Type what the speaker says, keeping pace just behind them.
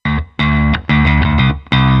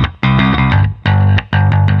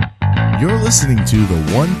You're listening to the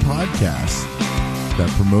one podcast that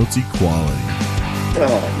promotes equality.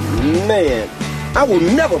 Oh, man. I will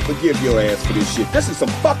never forgive your ass for this shit. This is some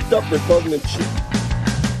fucked up, repugnant shit.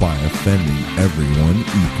 By offending everyone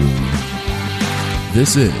equally.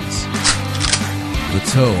 This is the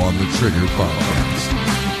Toe on the Trigger podcast.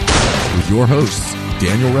 With your hosts,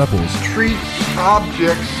 Daniel Repples. Treat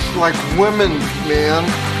objects like women, man.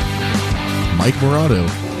 Mike Morado.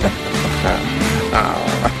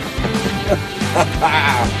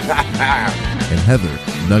 And Heather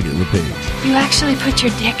Nugget LePage. You actually put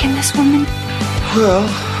your dick in this woman? Well,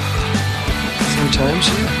 sometimes,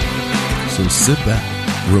 yeah. So sit back,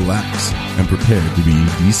 relax, and prepare to be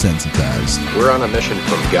desensitized. We're on a mission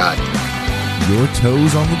from God. Your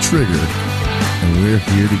toes on the trigger, and we're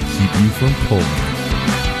here to keep you from pulling.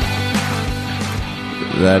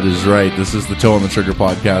 That is right. This is the Toe on the Trigger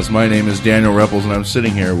podcast. My name is Daniel Repples, and I'm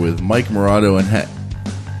sitting here with Mike Morado and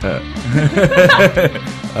that's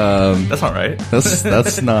not right.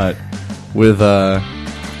 That's not with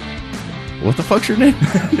what the fuck's your name?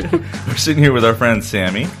 We're sitting here with our friend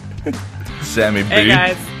Samii. Samii, hey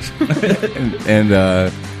guys.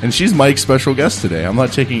 and she's Mike's special guest today. I'm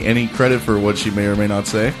not taking any credit for what she may or may not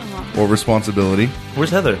say or responsibility. Where's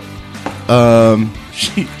Heather?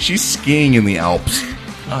 She's skiing in the Alps.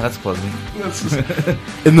 Oh, that's pleasant.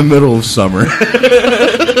 In the middle of summer.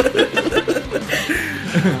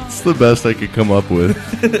 It's the best I could come up with.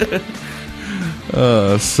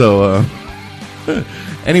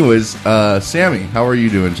 Anyways, Samii, how are you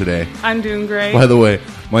doing today? I'm doing great. By the way,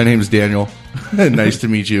 my name's Daniel. Nice to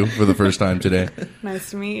meet you for the first time today.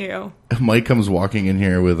 Nice to meet you. Mike comes walking in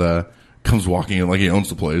here comes walking in like he owns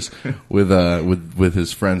the place with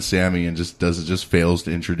his friend Samii and just fails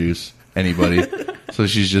to introduce anybody. So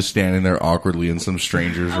she's just standing there awkwardly in some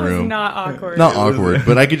stranger's room. Not awkward. Not awkward,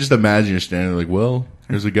 but I could just imagine you're standing there like, well,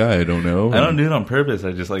 here's a guy I don't know. I don't do it on purpose.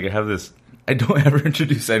 I just I have this. I don't ever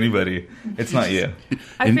introduce anybody. It's not you.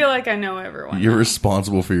 I feel like I know everyone. You're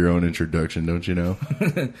responsible for your own introduction, don't you know?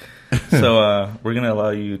 So we're gonna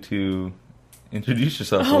allow you to introduce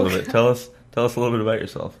yourself a little bit. Tell us a little bit about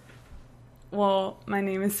yourself. Well, my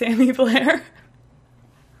name is Samii Blair.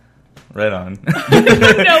 Right on.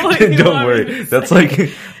 Don't worry. That's like,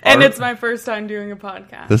 and it's my first time doing a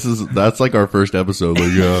podcast. That's like our first episode.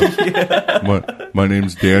 Like, yeah. My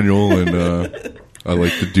name's Daniel, and I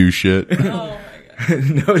like to do shit. Oh my god.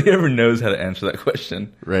 Nobody ever knows how to answer that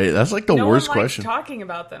question. Right? That's like the worst one likes question. Talking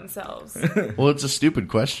about themselves. Well, it's a stupid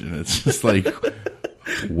question. It's just like,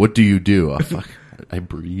 what do you do? Oh, fuck. I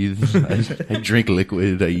breathe. I drink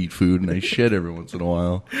liquid. I eat food, and I shit every once in a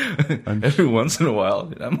while. Every once in a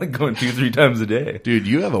while, I'm like going 2-3 times a day. Dude,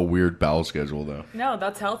 you have a weird bowel schedule, though. No,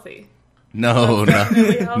 that's healthy. No, that's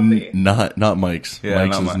really healthy. Not Mike's. Yeah,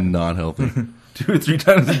 Mike's is not healthy. 2 or 3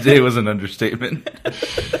 times a day was an understatement.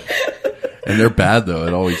 And they're bad though.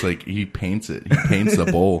 It always he paints it. He paints the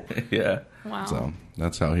bowl. Yeah. Wow. So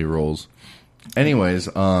that's how he rolls. Anyways,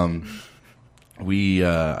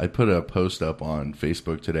 I put a post up on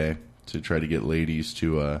Facebook today to try to get ladies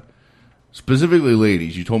to specifically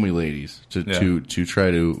ladies. You told me ladies to try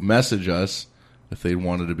to message us if they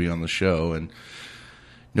wanted to be on the show, and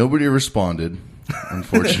nobody responded.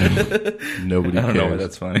 Unfortunately, nobody. I don't cares. know why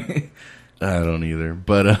that's funny. I don't either,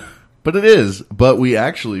 but it is. But we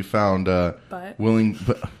actually found willing.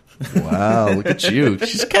 But, wow, look at you!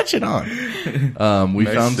 She's catching on. We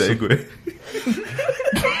nice found segue.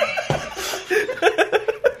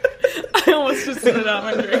 I almost just spit out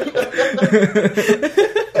my drink.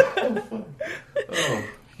 Oh,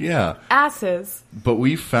 yeah. Asses. But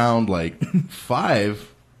we found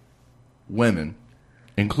 5 women,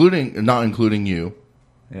 not including you,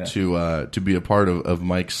 to be a part of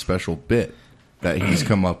Mike's special bit that he's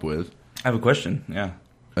come up with. I have a question. Yeah.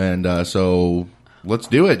 And so let's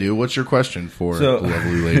do it, dude. What's your question for the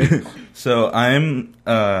lovely lady? So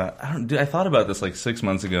I thought about this 6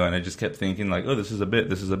 months ago, and I just kept thinking this is a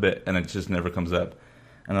bit, and it just never comes up,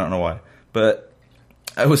 and I don't know why. But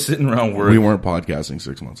I was sitting around work. We weren't podcasting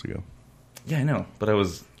 6 months ago. Yeah, I know, but I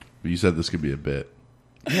was. You said this could be a bit.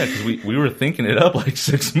 Yeah, because we were thinking it up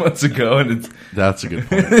 6 months ago, and That's a good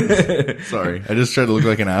point. Sorry, I just tried to look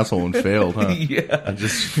like an asshole and failed, huh? Yeah,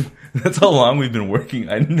 that's how long we've been working.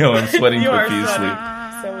 I know I'm sweating profusely.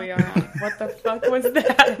 So we are on. What the fuck was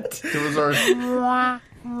that? It was our.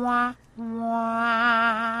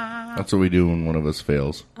 That's what we do when one of us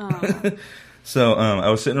fails. Oh. So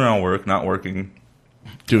I was sitting around work, not working,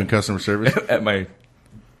 doing customer service at my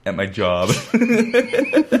job,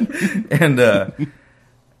 and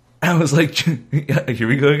I was like, here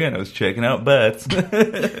we go again. I was checking out butts,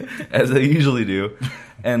 as I usually do,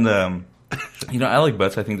 and I like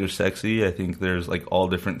butts. I think they're sexy. I think there's like all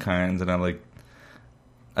different kinds, and I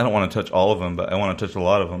don't want to touch all of them, but I want to touch a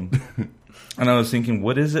lot of them. And I was thinking,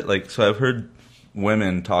 what is it like? So I've heard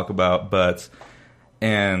women talk about butts,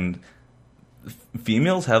 and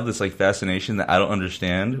females have this like fascination that I don't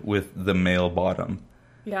understand with the male bottom.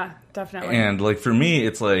 Yeah, definitely. And like for me,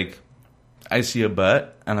 it's like I see a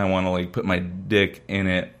butt and I want to like put my dick in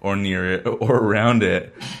it or near it or around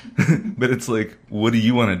it. But it's like, what do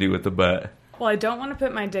you want to do with the butt? Well, I don't want to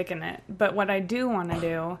put my dick in it, but what I do want to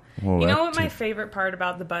do... Well, you know what my favorite part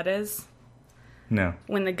about the butt is? No.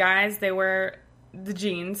 When the guys, they wear the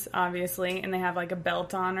jeans, obviously, and they have like a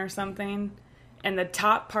belt on or something, and the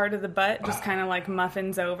top part of the butt just kind of like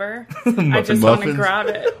muffins over. I just want to grab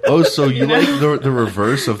it. Oh, so you like the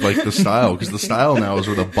reverse of like the style, because the style now is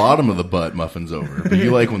where the bottom of the butt muffins over, but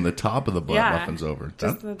you like when the top of the butt muffins over.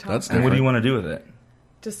 Just the top. That's And what do you want to do with it?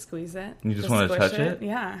 Just squeeze it. You just want to squish touch it?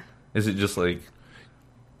 Yeah. Is it just like...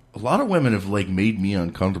 A lot of women have like made me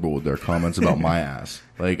uncomfortable with their comments about my ass.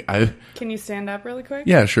 Like Can you stand up really quick?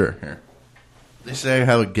 Yeah, sure. Here. They say I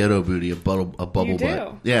have a ghetto booty, a bubble You do.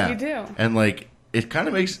 butt. Yeah, You do. And like it kind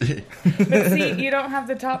of makes. But see, you don't have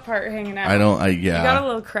the top part hanging out. I don't. You got a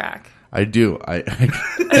little crack. I do. I think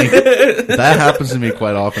that happens to me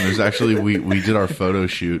quite often. There's actually we did our photo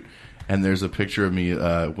shoot, and there's a picture of me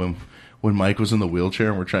when Mike was in the wheelchair,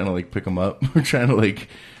 and we're trying to like pick him up. We're trying to like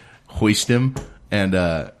hoist him,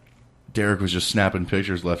 and Derek was just snapping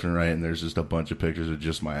pictures left and right, and there's just a bunch of pictures of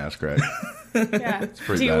just my ass crack. Yeah.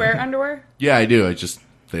 Do you bad. wear underwear? Yeah, I do. I just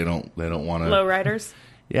they don't want to. Low riders?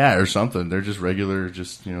 Yeah, or something. They're just regular,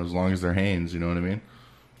 just as long as they're Hanes. You know what I mean?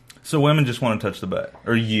 So women just want to touch the butt,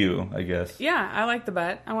 or you, I guess. Yeah, I like the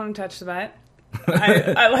butt. I want to touch the butt.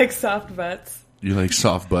 I like soft butts. You like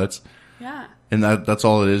soft butts, Yeah. and that's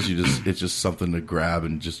all it is. It's just something to grab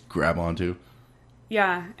and just grab onto.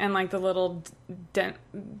 Yeah, and like the little dimple.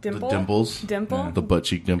 The dimples, Dimple. yeah, the butt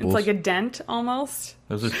cheek dimples. It's like a dent almost.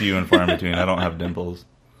 There's a few and far in between. I don't have dimples.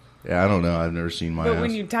 Yeah, I don't know. I've never seen my But ass.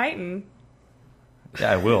 when you tighten,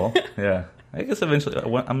 Yeah, I will. Yeah. I guess eventually,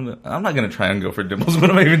 I'm not going to try and go for dimples. What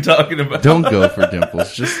am I even talking about? Don't go for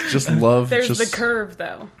dimples. Just love. there's just, the curve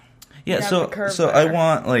though. Yeah, You have so the curve I there.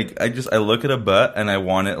 want like I look at a butt and I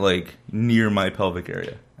want it like near my pelvic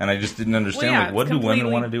area, and I just didn't understand Well, yeah, like what it's do women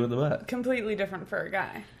completely- want to do with the butt? Completely different for a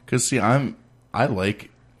guy. Because see, I'm not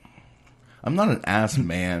an ass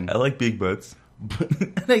man. I like big butts,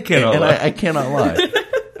 and I cannot and lie. I cannot lie.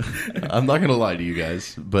 I'm not gonna lie to you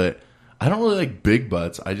guys, but I don't really like big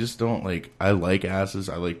butts. I just don't like. I like asses.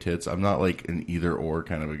 I like tits. I'm not like an either or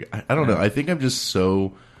kind of a guy. I don't know. I think I'm just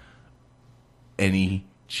so any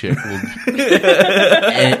chick will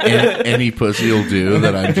any pussy will do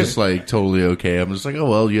that I'm just like totally okay. I'm just like, oh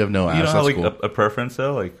well, you have no ass. You don't have That's like cool. a preference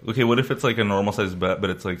though. Like, okay, what if it's like a normal sized butt, but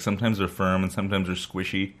it's like sometimes they're firm and sometimes they're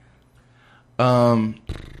squishy.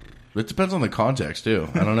 It depends on the context too.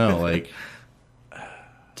 I don't know. Like,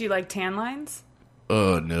 Do you like tan lines?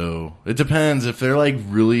 oh no, it depends if they're like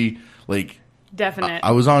really like. Definite.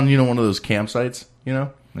 I was on one of those campsites, Yeah.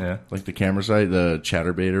 like the camera site, the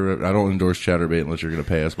Chatterbait. Or I don't endorse Chatterbait unless you're going to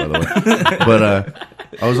pay us, by the way.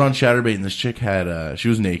 But I was on Chatterbait, and this chick had she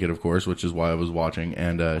was naked, of course, which is why I was watching,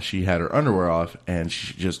 and she had her underwear off, and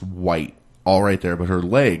she just white, all right there. But her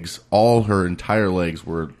legs, all her entire legs,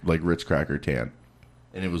 were like Ritz cracker tan,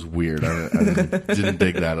 and it was weird. I didn't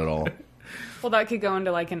dig that at all. well, that could go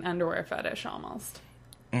into like an underwear fetish almost.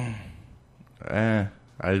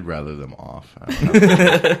 I'd rather them off. I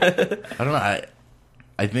don't know.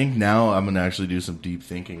 I think now I'm going to actually do some deep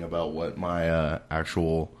thinking about what my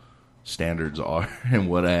actual standards are and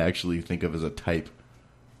what I actually think of as a type.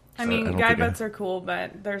 I mean, guy butts are cool,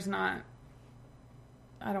 but there's not...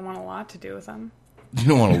 I don't want a lot to do with them. You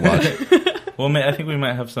don't want to watch it. Well, I think we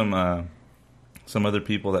might have some other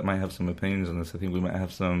people that might have some opinions on this. I think we might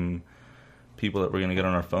have some people that we're going to get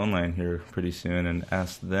on our phone line here pretty soon and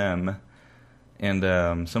ask them. And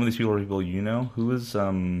some of these people are people you know. Who's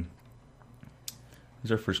our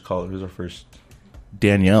first caller? Who's our first?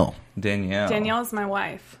 Danielle. Danielle. Danielle's my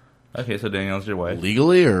wife. Okay, so Danielle's your wife.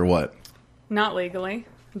 Legally or what? Not legally,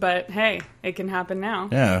 but hey, it can happen now.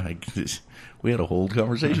 Yeah. We had a whole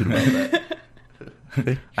conversation about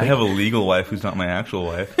that. I have a legal wife who's not my actual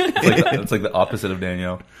wife. It's like the opposite of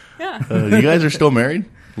Danielle. Yeah. You guys are still married?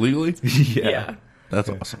 Legally? Yeah. That's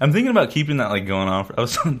awesome. I'm thinking about keeping that like going on. I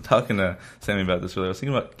was talking to Samii about this earlier. I was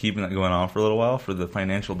thinking about keeping that going on for a little while for the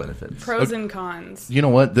financial benefits. Pros and cons. You know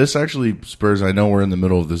what? This actually spurs. I know we're in the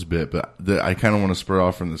middle of this bit, but I kind of want to spur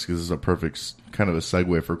off from this because it's a perfect kind of a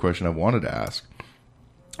segue for a question I wanted to ask.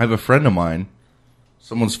 I have a friend of mine.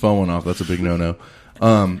 Someone's phone went off. That's a big no-no.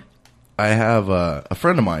 I have a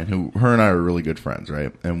friend of mine who, her and I are really good friends,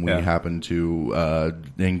 right? And we happen to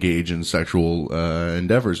engage in sexual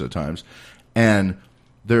endeavors at times. And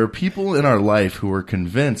there are people in our life who are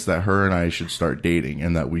convinced that her and I should start dating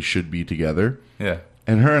and that we should be together. Yeah.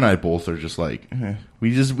 And her and I both are just like,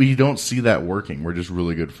 we don't see that working. We're just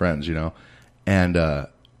really good friends, you know? And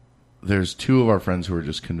there's two of our friends who are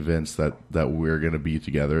just convinced that we're going to be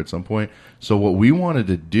together at some point. So what we wanted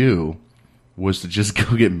to do was to just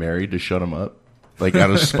go get married to shut them up. Like,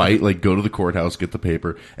 out of spite, like, go to the courthouse, get the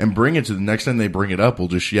paper, and bring it to the next time they bring it up, we'll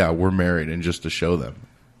just, we're married, and just to show them.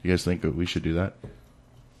 You guys think that we should do that?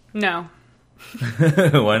 No.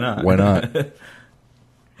 Why not? Why not?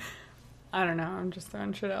 I don't know. I'm just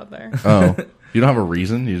throwing shit out there. Oh. You don't have a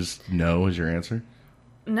reason? You just no is your answer?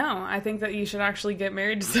 No, I think that you should actually get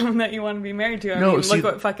married to someone that you want to be married to. I No, mean, see, look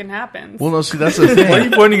what fucking happens. Well, no, see, that's the thing. Why are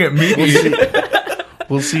you pointing at me?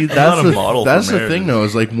 Well, see, not a model that's for the thing, though,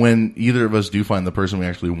 is like when either of us do find the person we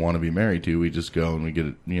actually want to be married to, we just go and we get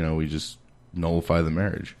it, you know, we just nullify the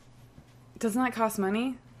marriage. Doesn't that cost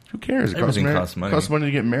money? Who cares? It Everything costs money. It costs money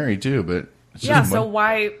to get married, too, but... So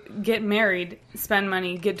why get married, spend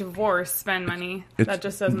money, get divorced, spend money? That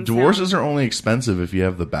just doesn't Divorces are only expensive if you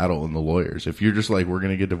have the battle and the lawyers. If you're just like, we're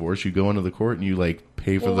going to get divorced, you go into the court and you, like,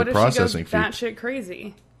 pay for the processing fee. What if she goes batshit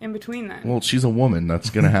crazy in between then? Well, she's a woman. That's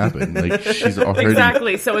going to happen. Like, she's already...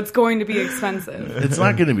 Exactly, so it's going to be expensive. It's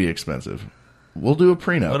not going to be expensive. We'll do a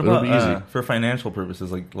prenup. What about, it'll be easy. for financial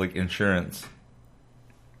purposes, like insurance?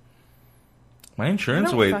 My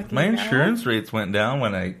insurance rates went down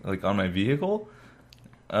when I on my vehicle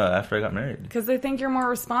after I got married. Because they think you're more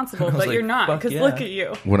responsible, but you're not. Because look at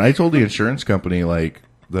you. When I told the insurance company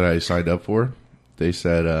that I signed up for, they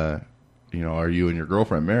said, are you and your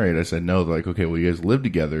girlfriend married? I said no. They're like, okay, well, you guys live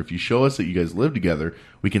together. If you show us that you guys live together,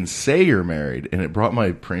 we can say you're married. And it brought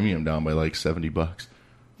my premium down by like $70.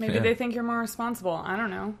 Maybe they think you're more responsible. I don't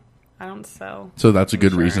know. I don't sell. So that's a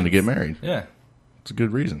good reason to get married. Yeah, it's a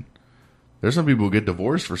good reason. There's some people who get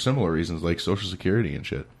divorced for similar reasons, like Social Security and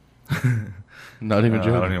shit. Not even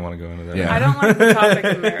joking. I don't even want to go into that. Yeah. I don't like the topic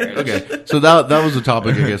of marriage. Okay, so that was a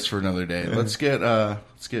topic, I guess, for another day. Let's get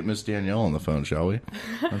Miss Danielle on the phone, shall we?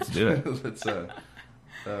 Let's do it.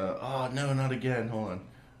 Oh no, not again. Hold on.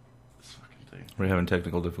 This fucking thing. We're having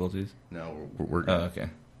technical difficulties. No, we're good. Oh, okay.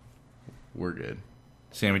 We're good.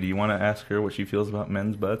 Sammy, do you want to ask her what she feels about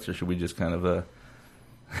men's butts, or should we just kind of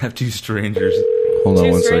have two strangers? Hold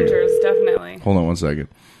on one second. Two strangers, definitely. Hold on one second.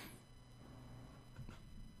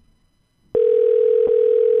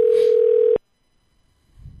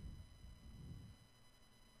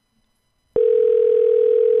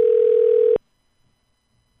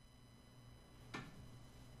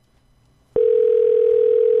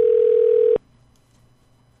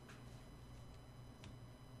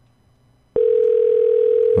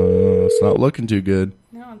 It's not looking too good.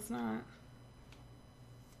 No, it's not.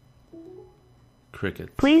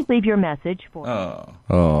 Crickets. Please leave your message for... Oh.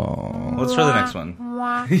 Let's try the next one.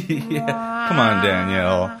 Yeah. Come on,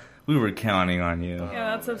 Danielle. We were counting on you.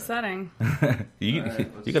 Yeah, that's upsetting. You got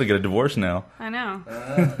to get a divorce now. I know.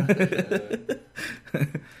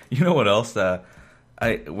 You know what else? I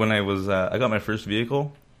got my first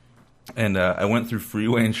vehicle, and I went through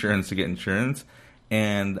freeway insurance to get insurance,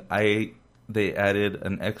 and they added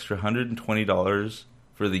an extra $120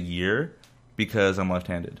 for the year because I'm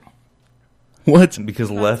left-handed. What? Because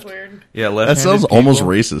That's weird. left-handed that sounds people, almost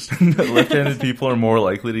racist. Left-handed people are more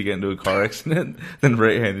likely to get into a car accident than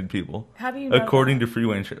right-handed people. How do you know according to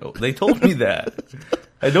freeway insurance? Oh, they told me that.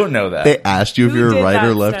 I don't know that. They asked you if Who you're did right or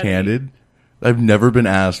that left-handed? study? I've never been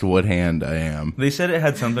asked what hand I am. They said it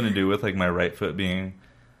had something to do with like my right foot being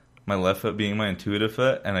my left foot being my intuitive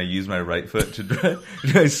foot, and I use my right foot to drive.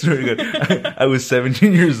 I swear to God, I was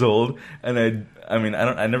 17 years old, and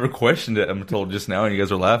I never questioned it until just now, and you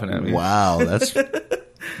guys are laughing at me. Wow, that's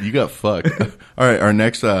you got fucked. All right, our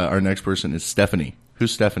next person is Stephanie.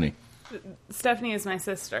 Who's Stephanie? Stephanie is my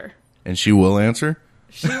sister. And she will answer?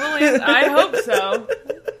 She will answer. I hope so.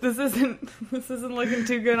 This isn't looking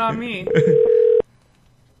too good on me.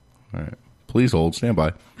 All right. Please hold. Stand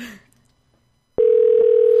by.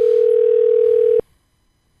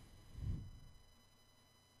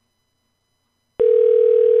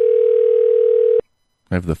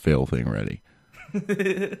 I have the fail thing ready.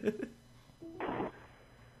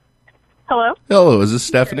 Hello? Hello, is this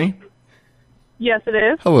Stephanie? Yes, it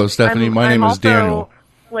is. Hello, Stephanie. My name is Daniel.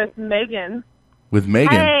 With Megan. With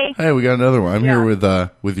Megan? Hey, we got another one. I'm here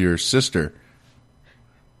with your sister.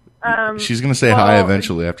 She's going to say well, hi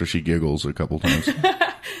eventually after she giggles a couple times.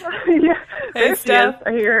 Yeah, Hey, Steph.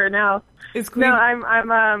 I hear her now. Is Queen? No,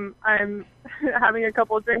 I'm having a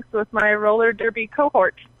couple of drinks with my roller derby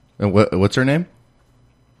cohort. And what's her name?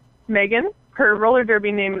 Megan. Her roller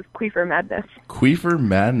derby name is Queefer Madness. Queefer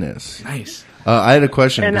Madness. Nice. I had a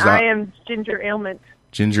question. And I am Ginger Ailment.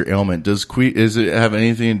 Ginger Ailment. Does it have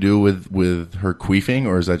anything to do with her queefing,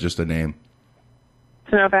 or is that just a name?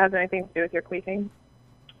 I don't know if it has anything to do with your queefing.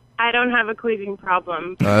 I don't have a queefing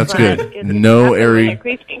problem. That's good. No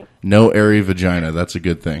airy vagina. That's a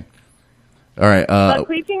good thing. All right. But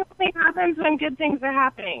queefing only happens when good things are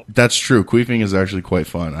happening. That's true. Queefing is actually quite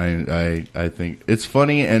fun. I think it's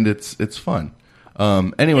funny and it's fun.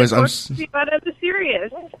 Anyways, I'm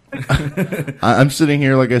serious. I'm sitting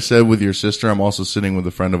here, like I said, with your sister. I'm also sitting with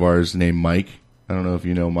a friend of ours named Mike. I don't know if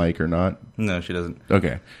you know Mike or not. No, she doesn't.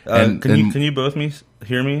 Okay. Can you both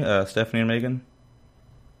hear me, Stephanie and Megan?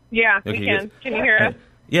 Yeah, okay, we can. Can you hear us?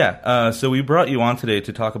 Yeah. So we brought you on today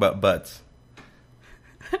to talk about butts.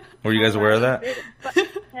 Were you guys aware of that?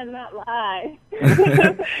 And not lie.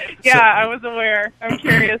 Yeah, I was aware. I'm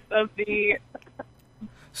curious of the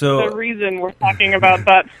reason we're talking about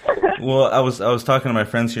butts. Well, I was talking to my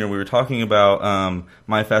friends here, and we were talking about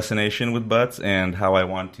my fascination with butts and how I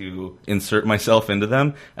want to insert myself into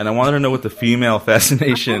them. And I wanted to know what the female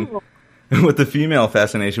fascination,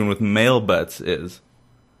 with male butts is.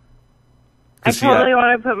 I totally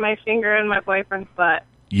want to put my finger in my boyfriend's butt.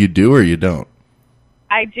 You do or you don't?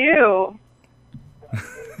 I do.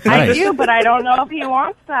 Nice. I do, but I don't know if he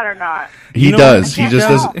wants that or not. He does. He just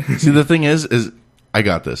doesn't. See, the thing is I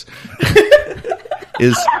got this.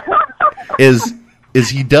 is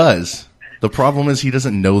he does. The problem is he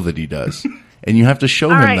doesn't know that he does, and you have to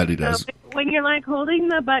show him that he does. So when you're like holding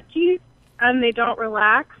the butt cheeks and they don't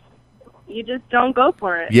relax, you just don't go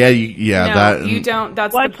for it. Yeah, no, you don't.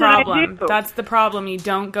 That's the problem. That's the problem. You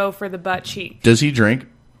don't go for the butt cheek. Does he drink?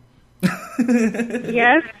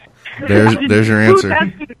 Yes. There's your answer.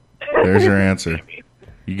 There's your answer.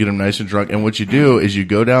 You get him nice and drunk, and what you do is you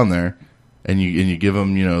go down there, and you give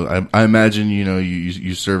him. I imagine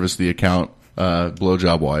you service the account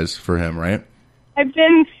blowjob wise for him, right? I've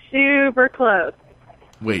been super close.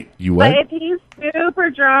 Wait, you what? But if he's super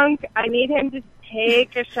drunk, I need him to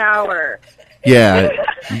take a shower. Yeah,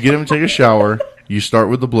 you get him to take a shower. You start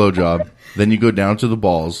with the blowjob, then you go down to the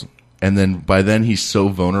balls. And then by then he's so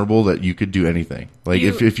vulnerable that you could do anything. Like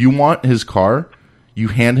if you want his car, you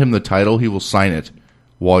hand him the title, he will sign it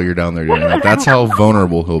while you're down there doing it. That's how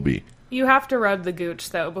vulnerable he'll be. You have to rub the gooch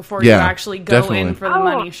though before you actually go in for the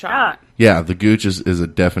money shot. Yeah, the gooch is a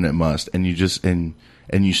definite must. And you just and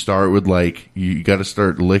you start with you got to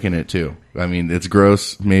start licking it too. I mean, it's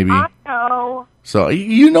gross maybe. I know. So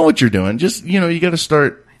you know what you're doing. Just you got to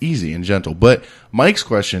start easy and gentle. But Mike's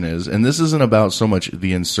question is, and this isn't about so much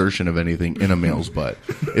the insertion of anything in a male's butt.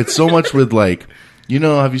 It's so much with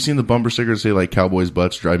have you seen the bumper stickers say cowboys'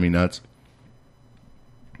 butts drive me nuts?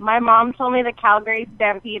 My mom told me the Calgary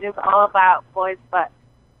Stampede is all about boys' butts.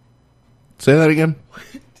 Say that again?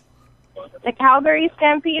 The Calgary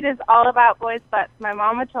Stampede is all about boys' butts. My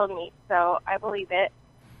mama told me, so I believe it.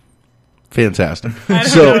 Fantastic. I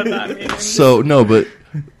don't know what that means. So no, but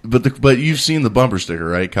you've seen the bumper sticker,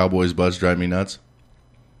 right? Cowboys' butts drive me nuts.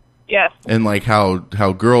 Yes. And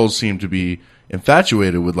how girls seem to be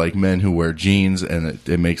infatuated with men who wear jeans, and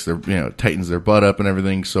it makes their tightens their butt up and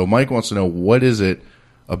everything. So Mike wants to know, what is it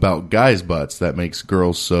about guys' butts that makes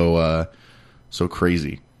girls so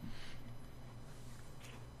crazy?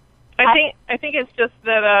 I think it's just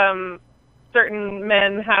that certain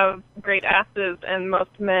men have great asses and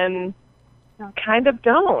most men kind of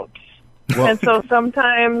don't. Well, and so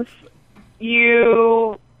sometimes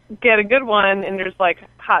you get a good one and there's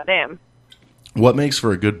hot damn. What makes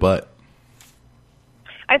for a good butt?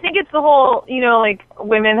 I think it's the whole,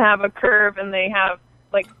 women have a curve and they have,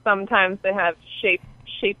 sometimes they have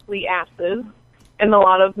shapely asses, and a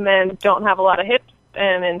lot of men don't have a lot of hips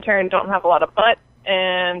and in turn don't have a lot of butt.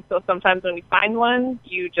 And so sometimes when you find one,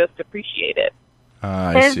 you just appreciate it.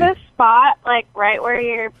 There's a spot, right where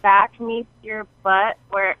your back meets your butt,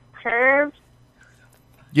 where it curves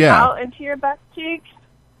out into your butt cheek.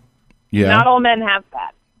 Yeah. Not all men have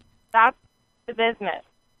that. That's the business.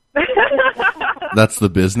 That's the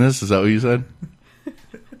business? Is that what you said?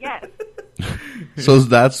 Yes. So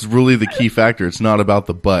that's really the key factor. It's not about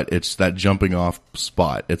the butt. It's that jumping off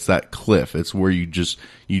spot. It's that cliff. It's where you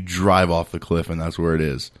drive off the cliff, and that's where it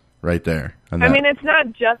is, right there. And it's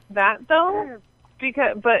not just that though,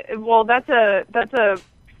 that's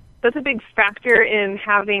a big factor in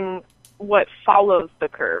having what follows the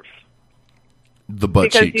curve. The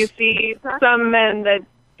butt because cheeks. You see some men that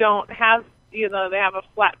don't have, they have a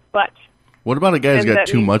flat butt, What about a guy who's got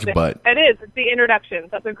too much butt? It is. It's the introduction.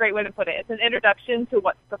 That's a great way to put it. It's an introduction to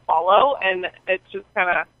what's to follow, and it's just kind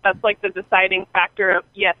of, that's like the deciding factor of,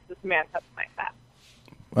 yes, this man has nice ass.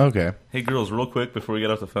 Okay. Hey, girls, real quick before we get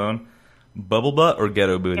off the phone, bubble butt or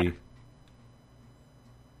ghetto booty? Yeah.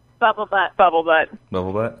 Bubble butt. Bubble butt.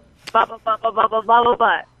 Bubble butt? Bubble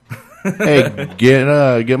butt. Hey,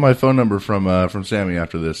 get my phone number from Samii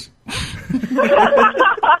after this.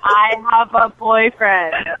 I have a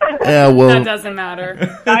boyfriend. Yeah, well, that doesn't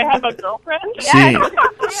matter. I have a girlfriend.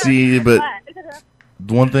 See, but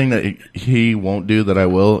one thing that he won't do that I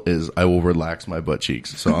will is I will relax my butt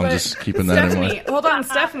cheeks. So I'm just keeping that in mind. Hold on,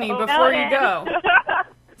 Stephanie, before you go.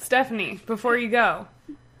 Stephanie, before you go.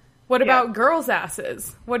 What about girls'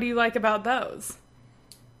 asses? What do you like about those?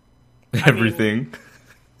 Everything.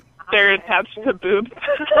 They're attached to boobs.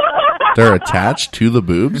 They're attached to the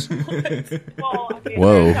boobs? Well,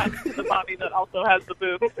 whoa. They're attached to the body that also has the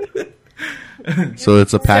boobs. So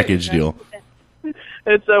it's a package deal.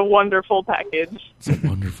 It's a wonderful package. It's a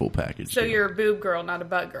wonderful package. So you're a boob girl, not a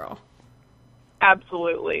butt girl.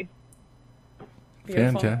 Absolutely.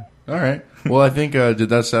 Beautiful. Fantastic. All right. Well, I think, did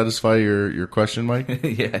that satisfy your question, Mike?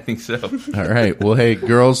 Yeah, I think so. All right. Well, hey,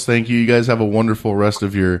 girls, thank you. You guys have a wonderful rest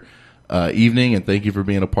of your evening, and thank you for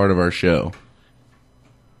being a part of our show.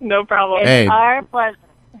 No problem. Hey, Our pleasure.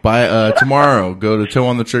 by tomorrow, go to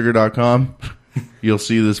toeonthetrigger.com. You'll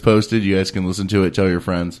see this posted. You guys can listen to it. Tell your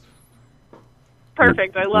friends.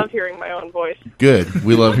 Perfect. I love hearing my own voice. Good.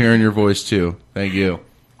 We love hearing your voice, too. Thank you.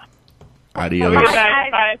 Adios.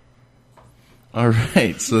 Bye. All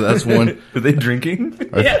right. So that's one. Are they drinking?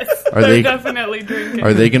 Yes. Are they're they definitely drinking.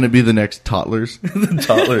 Are they going to be the next toddlers? The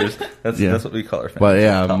toddlers. That's what we call our fans. But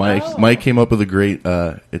yeah, Mike came up with a great,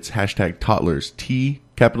 it's hashtag toddlers. T,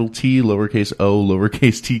 capital T, lowercase o,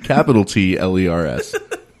 lowercase t, capital T, L-E-R-S.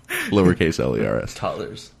 Lowercase L-E-R-S.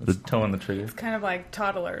 Toddlers. That's toe on the trigger. It's kind of like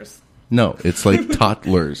toddlers. No, it's like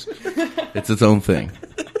toddlers. It's its own thing.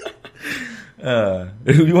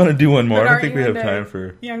 We want to do one more. But I don't think we have into time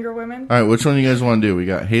for younger women. All right, which one do you guys want to do? We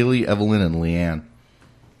got Haley, Evelyn, and Leanne.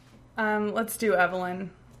 Let's do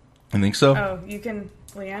Evelyn. I think so. Oh, you can,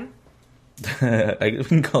 Leanne? I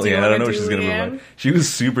can call Leanne. I don't know what she's going to be like. She was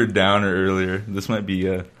super downer earlier. This might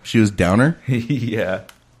be... She was downer? Yeah.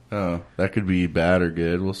 Oh, that could be bad or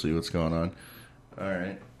good. We'll see what's going on. All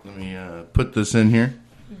right, let me put this in here.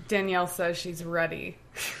 Danielle says she's ready.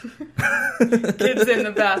 Kids in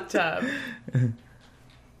the bathtub. Do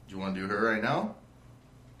you want to do her right now?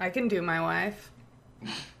 I can do my wife. I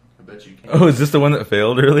bet you can. Oh, is this the one that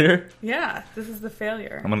failed earlier? Yeah, this is the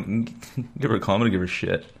failure. I'm going to give her a call. I'm going to give her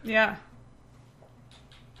shit. Yeah.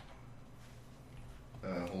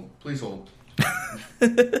 Please hold. You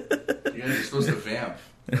guys are supposed to vamp.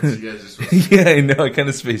 That's what you guys are supposed to Yeah, I know. I kind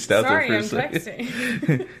of spaced out Sorry, there I'm for a second.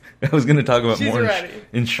 texting. I was going to talk about She's more ready.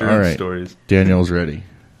 insurance stories. Danielle's ready.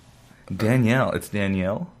 Danielle. It's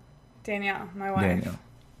Danielle? Danielle, my wife. Danielle.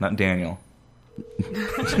 Not Daniel.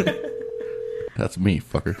 That's me,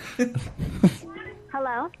 fucker.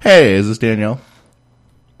 Hello? Hey, is this Danielle?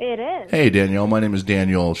 It is. Hey, Danielle. My name is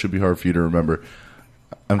Daniel. Should be hard for you to remember.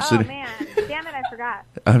 I'm sitting. Man. Damn it, I forgot.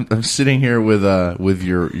 I'm sitting here with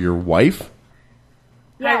your wife.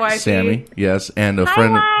 Hi, wifey. Samii, yes, and a Hi,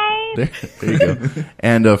 friend. wife. There you go.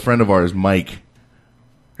 And a friend of ours, Mike.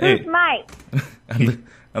 Who's Mike?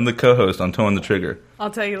 I'm the co-host on Toe on the Trigger.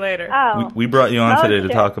 I'll tell you later. Oh. We brought you on today to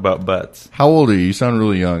shit. talk about butts. How old are you? You sound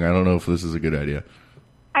really young. I don't know if this is a good idea.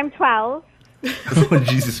 I'm 12. Oh,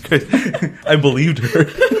 Jesus Christ. I believed her.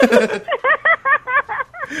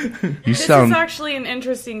 This is actually an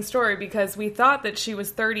interesting story because we thought that she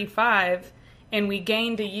was 35 and we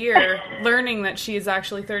gained a year learning that she is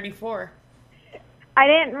actually 34. I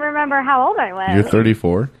didn't remember how old I was. You're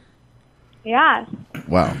 34? Yes.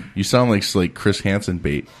 Wow. You sound like Chris Hansen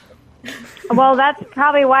bait. Well, that's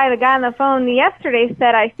probably why the guy on the phone yesterday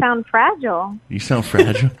said I sound fragile. You sound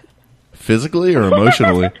fragile? Physically or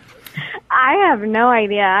emotionally? I have no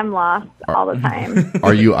idea. I'm lost all the time.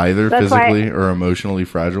 Are you either That's physically or emotionally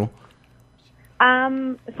fragile?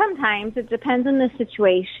 Sometimes. It depends on the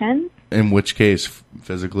situation. In which case,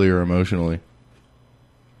 physically or emotionally?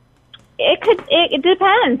 It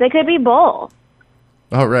depends. It could be both.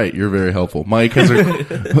 All right, you're very helpful. Mike has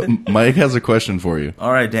a question for you.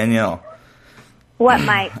 All right, Danielle. What,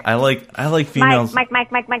 Mike? I like females. Mike.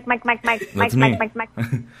 That's me.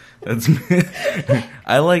 That's me.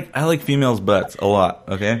 I like females' butts a lot.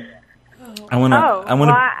 Okay. I want to. Well,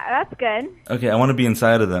 that's good. Okay, I want to be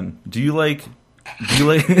inside of them. Do you like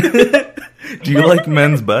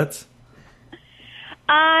men's butts?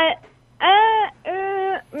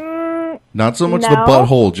 Not so much no. the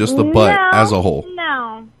butthole, just the butt as a whole.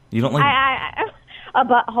 No. You don't like? A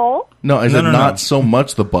butthole? No, I said not so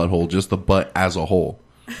much the butthole, just the butt as a whole.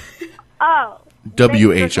 Oh.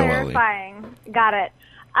 WHOLE. Got it.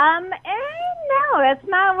 No, that's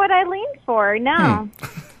not what I leaned for. No.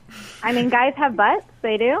 I mean, guys have butts.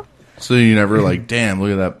 They do. So you never like, damn,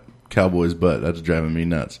 look at that cowboy's butt. That's driving me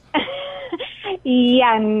nuts.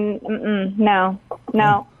 Yeah. No.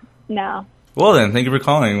 Well then, thank you for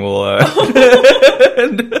calling. We'll.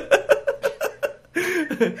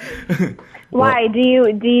 Why? Do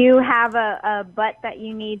you have a butt that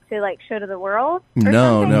you need to like show to the world?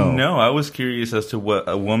 No. No, I was curious as to what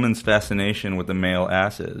a woman's fascination with the male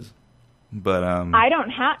ass is. But I don't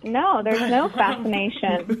have. No, there's no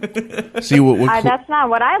fascination. See what that's not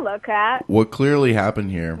what I look at. What clearly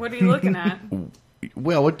happened here? What are you looking at?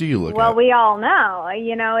 Well, what do you look at? Well, we all know.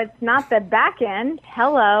 It's not the back end.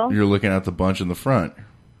 Hello. You're looking at the bunch in the front.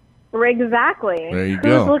 Exactly. There you Who's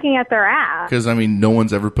go. Who's looking at their ass? Because, I mean, no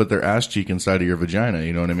one's ever put their ass cheek inside of your vagina.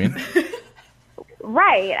 You know what I mean?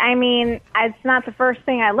 Right. I mean, it's not the first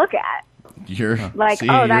thing I look at.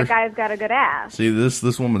 That guy's got a good ass. See,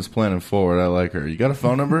 this woman's planning forward. I like her. You got a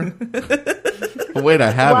phone number? Oh, wait,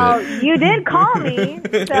 I have it. Well, you did call me, so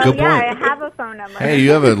Good yeah, point. I have a phone number. Hey,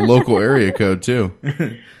 you have a local area code, too.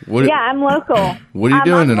 Yeah, I'm local. What are you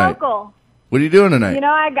doing tonight? Local. What are you doing tonight?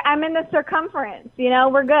 I'm in the circumference.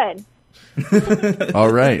 We're good.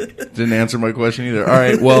 All right. Didn't answer my question either. All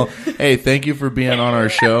right. Well, hey, thank you for being on our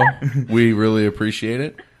show. We really appreciate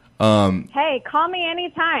it. Hey, call me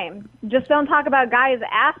anytime. Just don't talk about guys'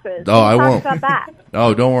 asses. Oh, I won't. Talk about that.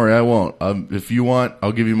 Oh, don't worry, I won't. If you want,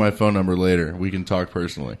 I'll give you my phone number later. We can talk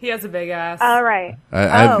personally. He has a big ass. All right.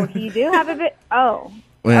 You do have a bit. Oh.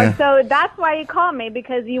 Yeah. So that's why you call me,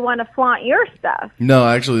 because you want to flaunt your stuff. No,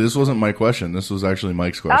 actually, this wasn't my question. This was actually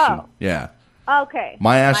Mike's question. Oh. Yeah. Okay.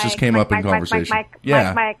 My ass just came up in conversation. Mike. Thank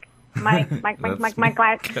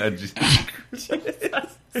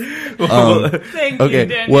you,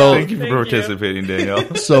 Danielle. Well, thank you for participating,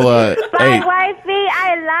 Danielle. So, Bye, hey. wifey.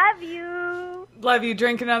 I love you. Love you.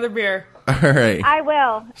 Drink another beer. All right. I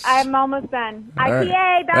will. I'm almost done. IPA.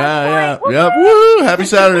 Right. That's point. Yep. Woo! Happy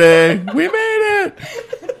Saturday. We made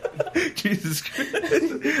it. Jesus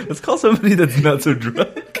Christ. Let's call somebody that's not so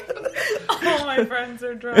drunk. All my friends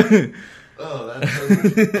are drunk.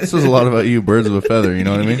 This says a lot about you, birds of a feather. You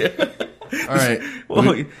know what I mean? Yeah. All right.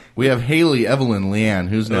 Well, we have Haley, Evelyn, Leanne.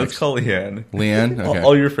 Who's next? Let's call Leanne. Leanne? Okay.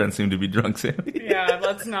 All your friends seem to be drunk, Sammy. Yeah,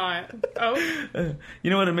 let's not. Oh. You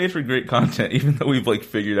know what? It made for great content, even though we've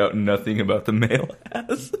figured out nothing about the male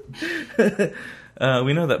ass.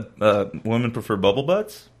 We know that women prefer bubble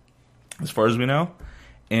butts, as far as we know,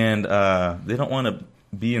 and they don't want to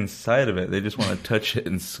be inside of it. They just want to touch it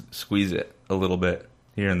and squeeze it a little bit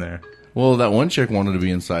here and there. Well, that one chick wanted to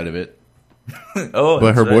be inside of it.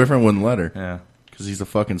 But her boyfriend wouldn't let her. Yeah. Because he's a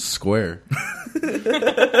fucking square.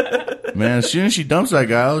 Man, as soon as she dumps that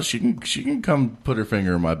guy, she can come put her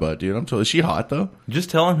finger in my butt, dude. I'm totally. Is she hot, though? Just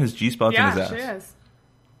tell him his G-spot's in his ass. Yeah, she is.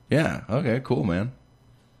 Yeah, okay, cool, man.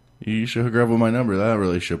 You should hook her up with my number. That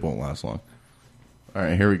relationship won't last long. All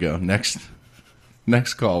right, here we go. Next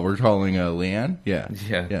call. We're calling Leanne? Yeah,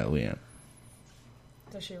 Leanne.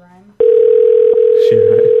 Does she rhyme?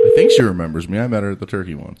 I think she remembers me. I met her at the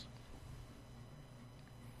turkey once.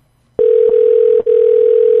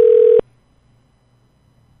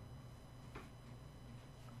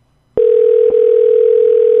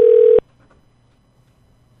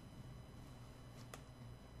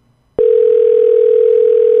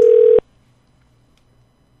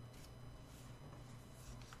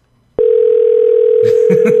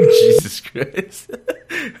 Jesus Christ.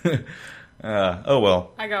 Oh,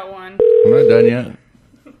 well. I got one. I'm not done yet.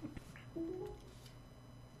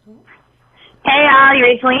 Hey, you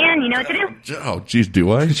ready, Leanne? You know what to do? Oh, jeez,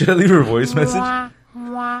 do I? Should I leave her a voice message?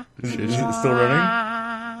 Is it still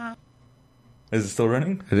running? Is it still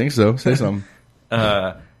running? I think so. Say something.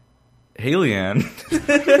 Hey, Leanne.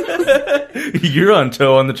 You're on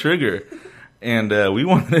toe on the trigger. And we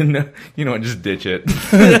wanted to know, just ditch it.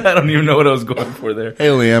 I don't even know what I was going for there. Hey,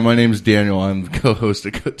 Leanne, my name's Daniel. I'm the co-host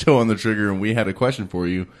of Toe on the Trigger, and we had a question for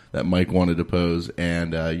you that Mike wanted to pose,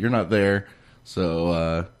 and you're not there.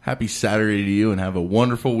 So happy Saturday to you, and have a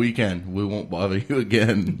wonderful weekend. We won't bother you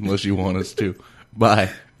again unless you want us to.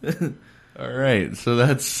 Bye. All right, so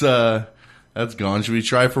that's gone. Should we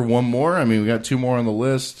try for one more? I mean, we got two more on the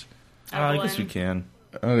list. I guess we can.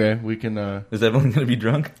 Okay, we can. Is Evelyn going to be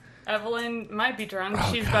drunk? Evelyn might be drunk.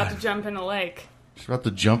 Oh, She's God. about to jump in a lake. She's about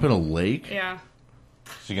to jump in a lake? Yeah.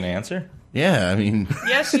 Is she going to answer? Yeah, I mean...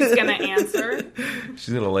 Yes, she's going to answer.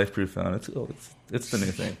 She's got a life-proof phone. It's the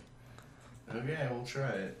new thing. Okay, we'll try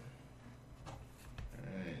it.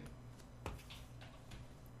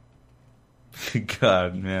 All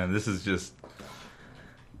God, man, this is just...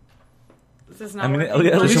 This is not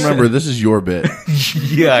just remember, this is your bit.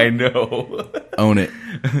 Yeah, I know. Own it.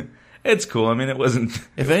 It's cool. I mean, it wasn't...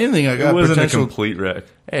 If anything, I got it wasn't potential... a complete wreck.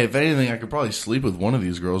 Hey, if anything, I could probably sleep with one of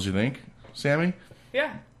these girls, you think? Sammy?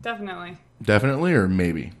 Yeah, definitely. Definitely or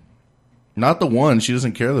maybe? Not the one. She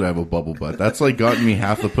doesn't care that I have a bubble butt. That's like gotten me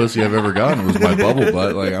half the pussy I've ever gotten was my bubble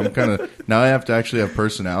butt. Like, I'm kind of... Now I have to actually have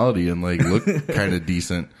personality and, like, look kind of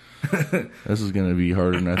decent. This is going to be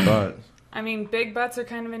harder than I thought. I mean, big butts are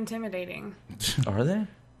kind of intimidating. Are they?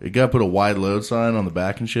 You got to put a wide load sign on the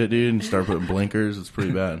back and shit, dude, and start putting blinkers. It's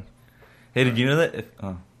pretty bad. Hey, did you know that?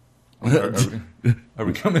 Are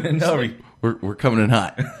we coming in now? We're coming in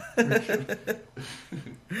hot.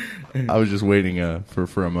 I was just waiting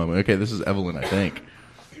for a moment. Okay, this is Evelyn, I think.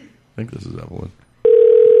 I think this is Evelyn.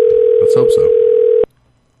 Let's hope so.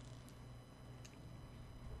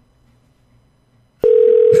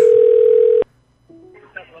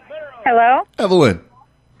 Hello? Evelyn.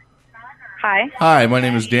 Hi. Hi, my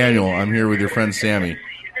name is Daniel. I'm here with your friend Sammy.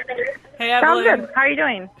 Hey, Evelyn. Sounds good. How are you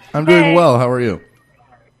doing? I'm doing well. How are you?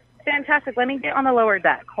 Fantastic. Let me get on the lower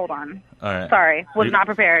deck. Hold on. All right. Sorry. Was not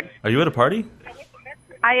prepared. Are you at a party?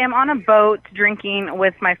 I am on a boat drinking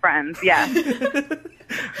with my friends. Yes.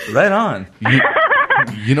 Right on.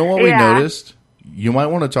 You know what we noticed? You might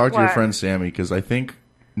want to talk to your What? friend Sammy, because I think,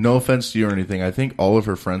 no offense to you or anything, I think all of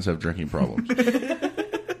her friends have drinking problems.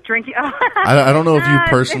 Drinking? Oh. I don't know if you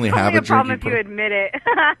personally it's have only a drinking problem if you admit it.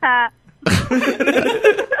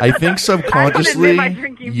 I think subconsciously I don't admit my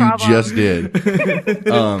drinking you problem. just did.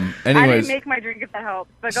 I Anyways, didn't make my drink if that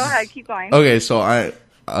helps. But go ahead. Keep going. okay, so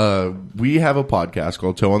we have a podcast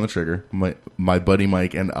called Toe on the Trigger, my buddy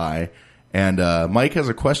Mike and I. And Mike has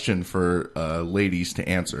a question for ladies to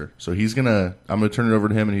answer. So I'm gonna turn it over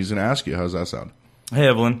to him, and he's gonna ask you. How's that sound? Hey,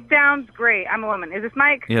 Evelyn. Sounds great. I'm a woman. Is this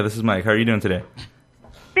Mike? Yeah, this is Mike. How are you doing today?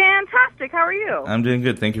 Fantastic. How are you? I'm doing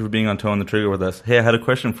good. Thank you for being on Toe on the Trigger with us. Hey, I had a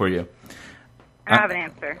question for you. I have an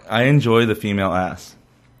answer. I enjoy the female ass.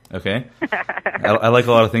 Okay? I like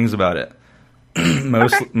a lot of things about it.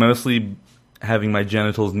 Mostly having my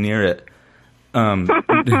genitals near it. Do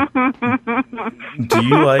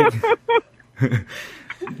you like...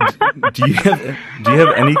 do you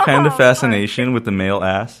have any kind of fascination with the male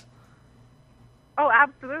ass? Oh,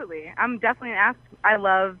 absolutely. I'm definitely an ass. I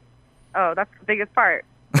love... Oh, that's the biggest part.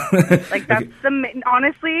 Like, that's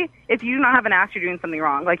honestly, if you do not have an ass, you're doing something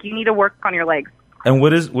wrong. Like, you need to work on your legs. And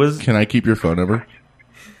what is... Can I keep your phone number?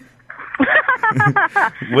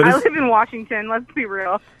 I live in Washington, let's be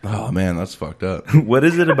real. Oh, man, that's fucked up. What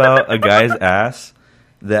is it about a guy's ass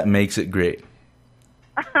that makes it great?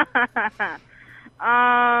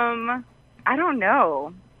 I don't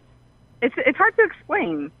know. It's hard to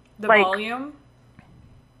explain. The volume?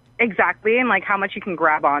 Exactly, and like how much you can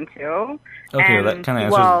grab onto. Okay, and, that kind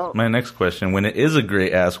of answers my next question. When it is a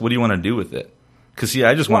great ass, what do you want to do with it? Because, see,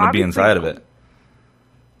 I just want to be inside of it.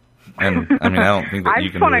 And, I mean, I don't think that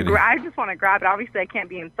you can really... I just want to grab it. Obviously, I can't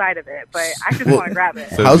be inside of it, but I just want to grab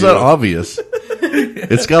it. So how's that obvious?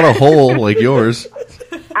 It's got a hole like yours.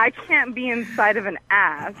 I can't be inside of an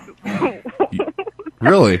ass.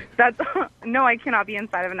 Really? No, I cannot be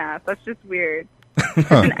inside of an ass. That's just weird.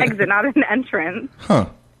 It's an exit, not an entrance. Huh.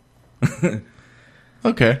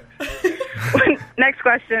 Okay. Next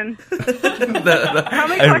question. How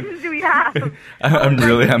many questions do we have?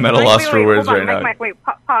 I'm at a loss for words right now. Wait,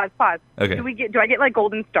 pause. Okay. Do I get like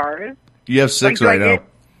golden stars? You have 6 right now.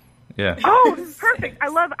 Yeah. Oh, this is perfect. I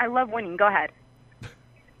love winning. Go ahead.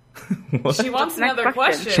 She wants another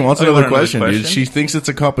question. She wants another question, dude. She thinks it's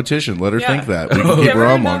a competition. Let her think that. We can keep her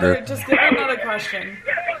on longer. Just give her another question.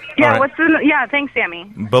 Yeah, right. Thanks, Sammy.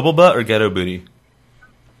 Bubble butt or ghetto booty?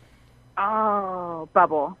 Oh,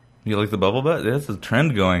 bubble. You like the bubble butt? That's a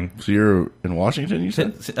trend going. So you're in Washington, you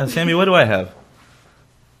said? Sammy, what do I have?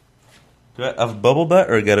 Do I have a bubble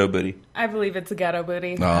butt or a ghetto booty? I believe it's a ghetto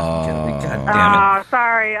booty. God damn it.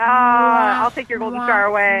 Sorry. I'll take your golden star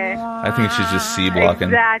away. I think she's just C blocking.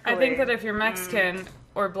 Exactly. I think that if you're Mexican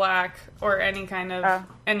or black or any kind of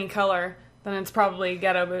any color, then it's probably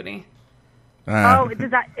ghetto booty. Oh,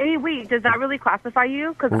 does that really classify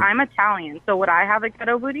you? Because I'm Italian, so would I have a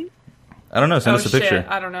ghetto booty? I don't know. Send us a picture.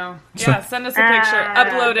 I don't know. Yeah, send us a picture.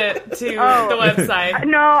 Upload it to the website.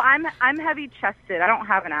 No, I'm heavy chested. I don't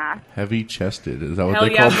have an ass. Heavy chested? Is that what Hell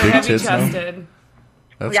they call big heavy tits chested. now?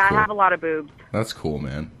 That's cool. I have a lot of boobs. That's cool,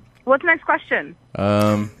 man. What's the next question?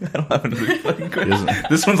 I don't have another fucking question.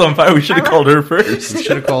 This one's on fire. We should have called her first. We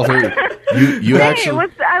should have called her. You actually.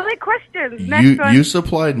 I like questions. Next one. You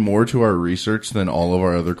supplied more to our research than all of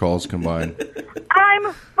our other calls combined.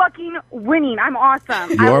 I'm fucking winning. I'm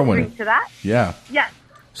awesome. You are winning. Agree to that. Yeah. Yes.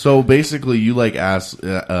 So basically, you like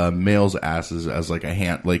males' asses as like a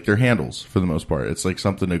hand, like they're handles for the most part. It's like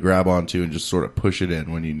something to grab onto and just sort of push it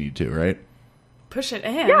in when you need to, right? Push it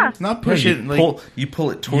in. Yeah. Not push it. You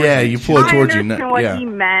pull it towards. Yeah, you pull it towards you. I understand what he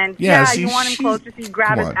meant. Yeah, you want him closer, so you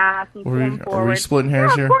grab his ass and pull him forward. Are we splitting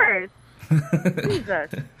hairs here? Of course.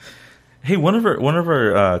 Jesus. Hey, one of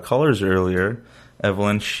our callers earlier,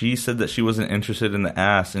 Evelyn, she said that she wasn't interested in the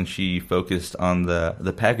ass and she focused on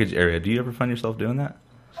the package area. Do you ever find yourself doing that?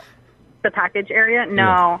 The package area? No.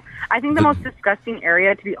 Yeah. I think the most disgusting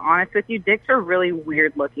area, to be honest with you, dicks are really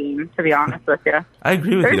weird looking, to be honest with you. I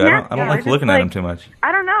agree with you. I don't like looking at them too much.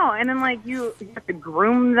 I don't know. And then, like, you have to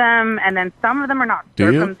groom them, and then some of them are not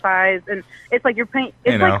circumcised. And it's like you're paying...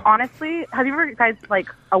 It's like, honestly, have you ever guys, like,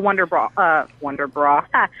 a Wonder Ball?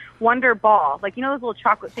 Like, you know those little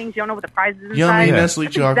chocolate things? You don't know what the prize is inside? Yummy Nestle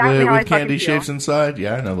chocolate with candy shapes inside?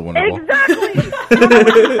 Yeah, I know the Wonder Ball. Exactly! You don't know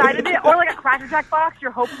what's inside of it? Or, like, a Cracker Jack box,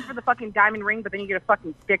 you're hoping for the fucking diamond ring, but then you get a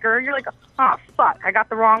fucking sticker. You're like, oh, fuck, I got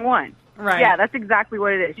the wrong one. Right. Yeah, that's exactly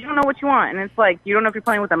what it is. You don't know what you want. And it's like, you don't know if you're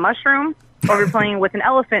playing with a mushroom or if you're playing with an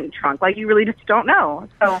elephant trunk. Like, you really just don't know.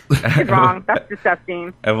 So, it's wrong. That's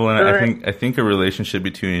disgusting. Evelyn, I think a relationship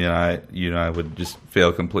between you and I would just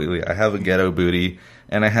fail completely. I have a ghetto booty,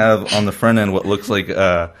 and I have on the front end what looks like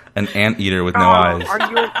an anteater with no eyes.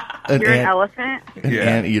 You're an elephant? An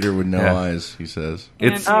anteater with no eyes, he says.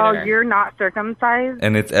 You're not circumcised?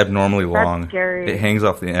 And it's abnormally long. That's scary. It hangs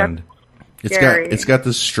off the end. It's got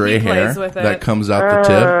this stray hair that comes out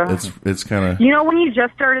the tip. It's kind of... You know, when you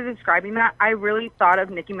just started describing that, I really thought of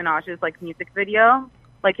Nicki Minaj's, like, music video.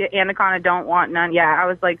 Like, Anaconda Don't Want None. Yeah, I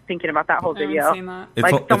was, like, thinking about that whole video. I haven't seen that.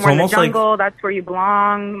 Like, somewhere in the jungle, that's where you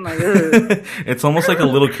belong. Like, ugh. It's almost like a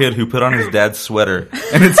little kid who put on his dad's sweater,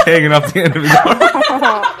 and it's hanging off the end of his arm.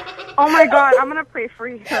 Oh, my God. I'm going to pray for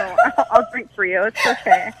you. I'll drink for you. It's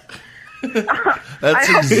okay.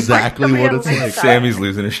 That's exactly what it's like. Sammy's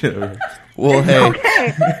losing her shit over. Well, hey.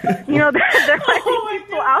 Okay. You know, there might be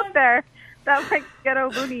people out there that like ghetto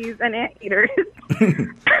booties and anteaters.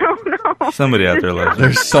 I don't know. Somebody out there likes it.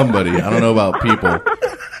 There's somebody. I don't know about people.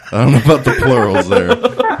 I don't know about the plurals there.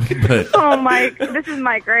 But. Oh, Mike. This is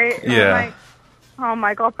Mike, right? Yeah.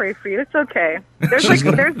 Mike, I'll pray for you. It's okay. There's like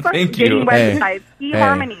dating websites.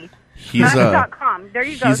 eHarmony. Match.com. There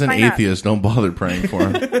you go. He's an atheist. Don't bother praying for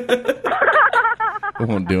him. It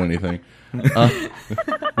won't do anything.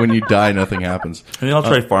 When you die, nothing happens. I mean, I'll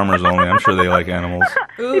try Farmers Only. I'm sure they like animals.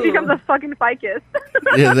 He becomes a fucking ficus.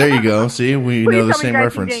 Yeah, there you go. See, we know the same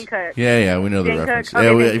reference. Yeah, we know the reference.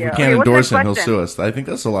 Okay, if we can't endorse him, he'll sue us. I think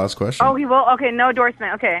that's the last question. Oh, he will? Okay, no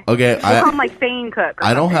endorsement. Okay. Okay. We'll call him like Fane Cook.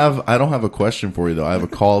 I don't have a question for you though. I have a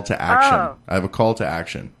call to action. I have a call to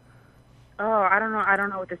action. Oh, I don't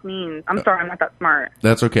know what this means. I'm sorry, I'm not that smart.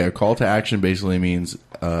 That's okay. A call to action basically means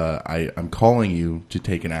I'm calling you to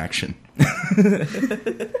take an action.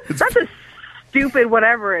 That's a stupid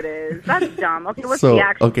whatever it is. That's dumb. Okay, what's the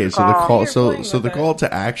action? Okay, so the call so the call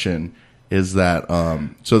to action is that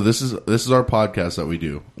so this is our podcast that we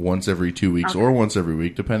do once every 2 weeks or once every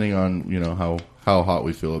week, depending on how hot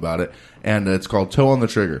we feel about it. And it's called Toe on the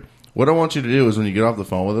Trigger. What I want you to do is when you get off the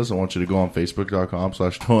phone with us, I want you to go on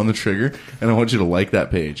Facebook.com/toe on the trigger, and I want you to like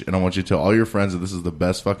that page, and I want you to tell all your friends that this is the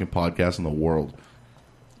best fucking podcast in the world.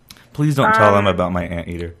 Please don't tell them about my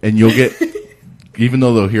anteater. And you'll get, even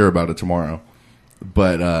though they'll hear about it tomorrow.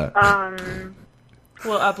 But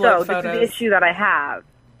we'll upload photos. This is the issue that I have.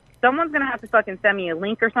 Someone's going to have to fucking send me a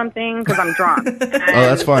link or something because I'm drunk. Oh,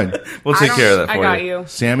 that's fine. We'll take care of that for you. I got you.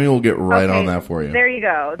 Sammy will get right on that for you. There you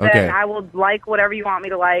go. Then I will like whatever you want me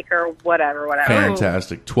to like or whatever.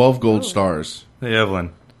 Fantastic. 12 gold stars. Hey,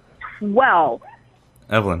 Evelyn. 12.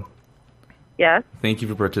 Evelyn. Yes? Thank you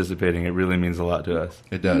for participating. It really means a lot to us.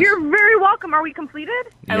 It does. You're very welcome. Are we completed?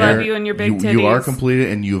 I love you and your big titties. You are completed,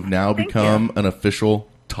 and you have now become an official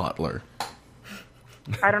toddler.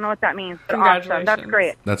 I don't know what that means. But awesome. That's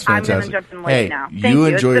great. That's fantastic. I'm going to jump in the lake now. Thank you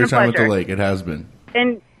enjoy your time at the lake. It has been.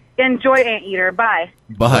 And enjoy Anteater. Bye.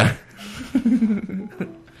 Bye.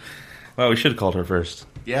 Well, we should have called her first.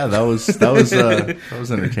 Yeah, that was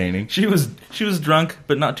entertaining. She was drunk,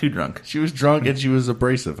 but not too drunk. She was drunk and she was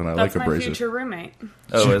abrasive, and I like abrasive. That's my future roommate.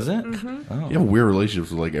 Oh, is it? Mm-hmm. Oh. You have weird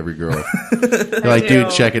relationships with like every girl. You're like, dude,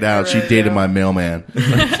 check it out. She dated my mailman.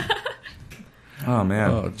 Oh, man.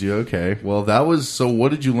 Oh, okay. Well, that was... So what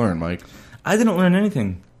did you learn, Mike? I didn't learn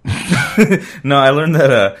anything. No, I learned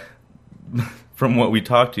that from what we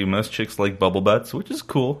talked to, most chicks like bubble butts, which is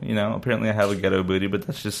cool. Apparently I have a ghetto booty, but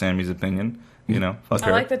that's just Sammy's opinion. Fuck her.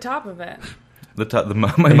 I like the top of it.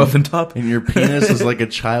 My muffin top. And your penis is like a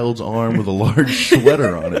child's arm with a large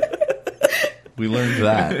sweater on it. We learned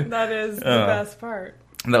that. That is the best part.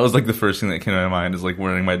 And that was like the first thing that came to my mind is like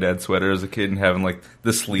wearing my dad's sweater as a kid and having like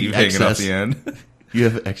the sleeve hanging off the end. You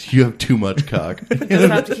have too much cock. You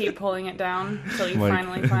just have to keep pulling it down until you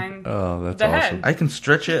finally find the awesome. head. I can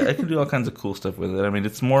stretch it. I can do all kinds of cool stuff with it. I mean,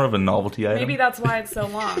 it's more of a novelty item. Maybe that's why it's so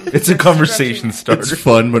long. It's a conversation starter. It's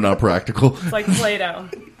fun, but not practical. It's like Play-Doh.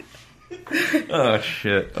 Oh,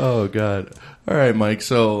 shit. Oh, God. All right, Mike.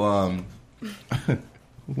 So,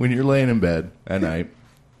 when you're laying in bed at night,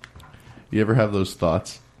 you ever have those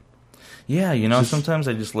thoughts? Yeah, sometimes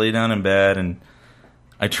I just lay down in bed and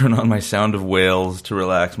I turn on my Sound of Whales to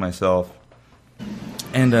relax myself.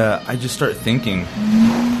 And I just start thinking,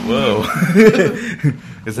 whoa,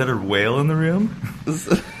 is that a whale in the room?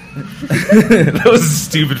 That was a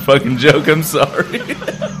stupid fucking joke, I'm sorry.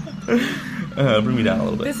 Bring me down a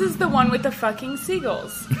little bit. This is the one with the fucking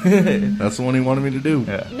seagulls. That's the one he wanted me to do.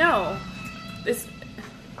 Yeah. No.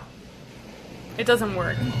 It doesn't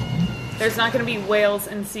work. There's not going to be whales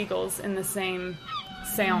and seagulls in the same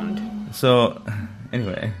sound. So,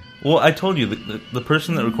 anyway. Well, I told you, the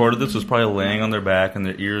person that recorded this was probably laying on their back and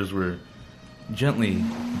their ears were gently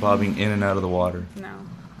bobbing in and out of the water. No.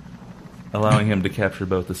 Allowing him to capture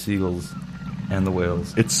both the seagulls and the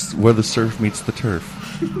whales. It's where the surf meets the turf.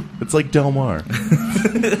 It's like Del Mar.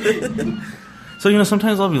 So,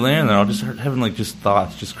 sometimes I'll be laying there, I'll just start having, just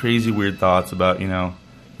thoughts, just crazy, weird thoughts about,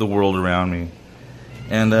 the world around me.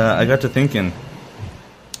 And I got to thinking,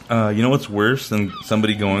 what's worse than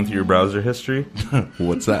somebody going through your browser history?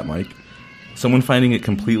 What's that, Mike? Someone finding it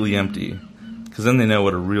completely empty. Because then they know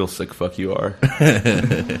what a real sick fuck you are.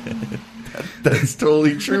 That's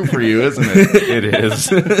totally true for you, isn't it? It is.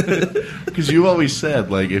 Because you always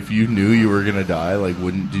said, if you knew you were going to die,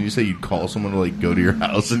 didn't you say you'd call someone to, go to your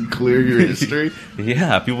house and clear your history?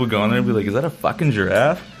 Yeah, people go in there and be like, is that a fucking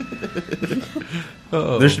giraffe?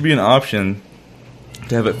 There should be an option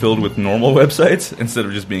to have it filled with normal websites instead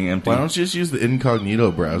of just being empty. Why don't you just use the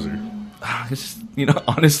incognito browser? It's just,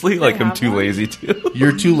 honestly, I'm too lazy to.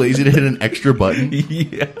 You're too lazy to hit an extra button?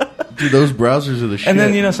 Yeah. Dude, those browsers are the shit. And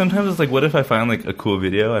then, sometimes it's like, what if I find, a cool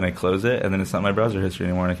video and I close it and then it's not my browser history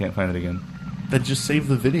anymore and I can't find it again? Then just save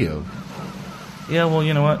the video. Yeah, well,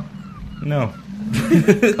 you know what? No.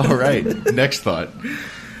 All right. Next thought.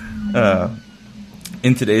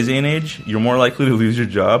 In today's day and age, you're more likely to lose your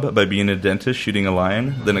job by being a dentist shooting a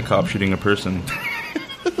lion than a cop shooting a person.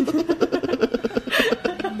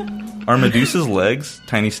 Are Medusa's legs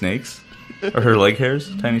tiny snakes? Are her leg hairs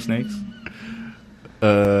tiny snakes?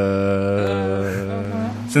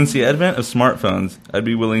 Since the advent of smartphones, I'd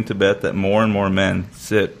be willing to bet that more and more men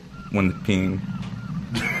sit when peeing.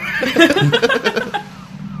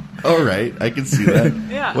 All right, I can see that.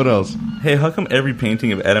 Yeah. What else? Hey, how come every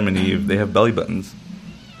painting of Adam and Eve, they have belly buttons?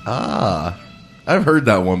 I've heard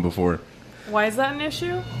that one before. Why is that an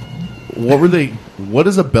issue? What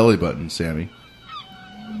is a belly button, Sammy?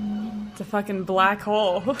 It's a fucking black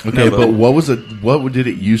hole. Okay, but what did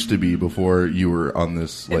it used to be before you were on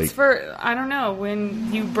this, It's for, I don't know,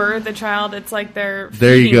 when you birth a child, it's like they're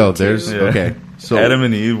there you go. There's okay. So Adam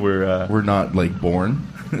and Eve were not, born.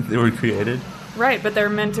 They were created. Right, but they're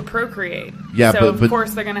meant to procreate. Yeah, so but of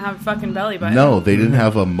course they're going to have a fucking belly button. No, they didn't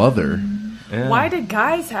have a mother. Yeah. Why did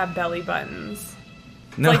guys have belly buttons?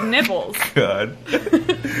 No. Like nipples. God.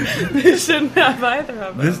 They shouldn't have either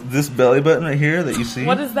of them. This belly button right here that you see?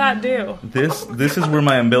 What does that do? This is where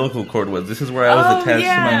my umbilical cord was. This is where I was attached to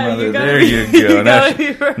my mother. There you go.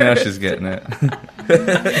 Now she's getting it.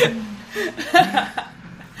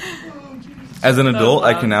 As an adult,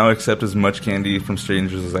 I can now accept as much candy from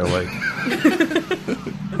strangers as I like.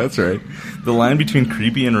 That's right. The line between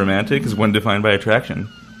creepy and romantic is one defined by attraction.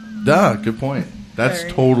 Duh, good point. That's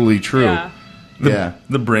totally true. Yeah.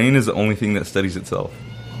 The brain is the only thing that studies itself.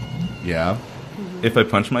 Yeah. If I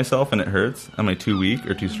punch myself and it hurts, am I too weak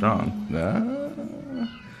or too strong?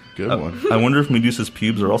 Good one. I wonder if Medusa's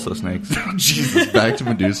pubes are also snakes. Jesus, back to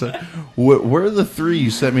Medusa. Where are the 3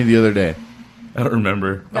 you sent me the other day? I don't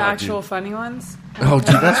remember. The actual funny ones? Oh,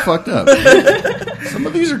 dude, that's fucked up. Some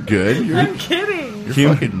of these are good. I'm kidding.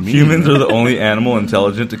 You're fucking mean. Humans are the only animal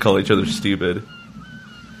intelligent to call each other stupid.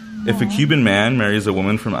 If a Cuban man marries a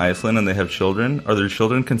woman from Iceland and they have children, are their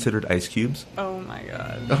children considered ice cubes? Oh my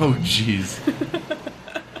god. Oh, jeez.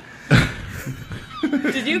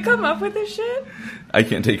 Did you come up with this shit? I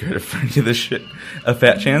can't take credit for any of this shit. A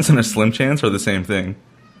fat chance and a slim chance are the same thing.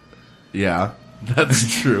 Yeah,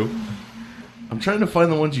 that's true. I'm trying to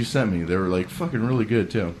find the ones you sent me. They were, fucking really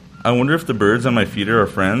good, too. I wonder if the birds on my feeder are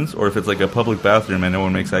friends, or if it's like a public bathroom and no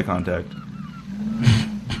one makes eye contact.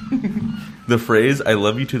 The phrase, I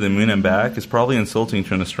love you to the moon and back, is probably insulting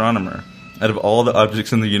to an astronomer. Out of all the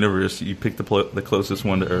objects in the universe, you pick the closest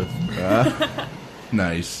one to Earth.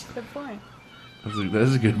 Nice. Good point. That's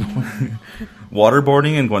a good point.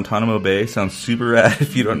 Waterboarding in Guantanamo Bay sounds super rad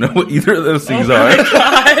if you don't know what either of those things are.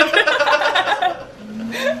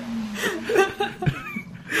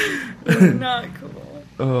 Not cool.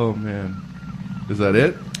 Oh, man. Is that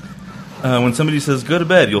it? When somebody says, go to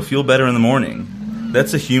bed, you'll feel better in the morning.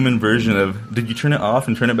 That's a human version of, did you turn it off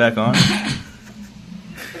and turn it back on?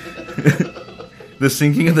 The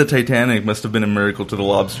sinking of the Titanic must have been a miracle to the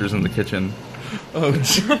lobsters in the kitchen. Oh,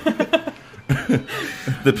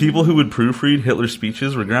 The people who would proofread Hitler's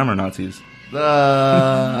speeches were grammar Nazis.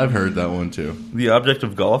 I've heard that one, too. The object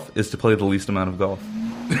of golf is to play the least amount of golf.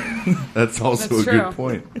 That's also a good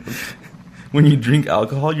point. When you drink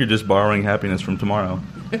alcohol, you're just borrowing happiness from tomorrow.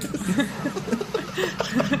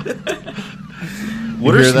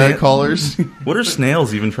 What are that, callers? What are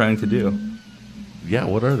snails even trying to do? Yeah,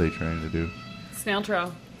 what are they trying to do? Snail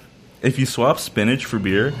trail. If you swap spinach for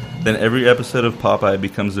beer, then every episode of Popeye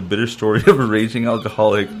becomes a bitter story of a raging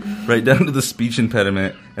alcoholic, right down to the speech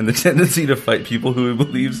impediment and the tendency to fight people who he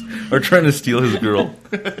believes are trying to steal his girl.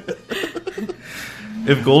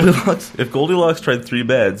 If Goldilocks tried 3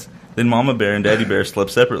 beds, then Mama Bear and Daddy Bear slept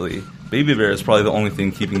separately. Baby Bear is probably the only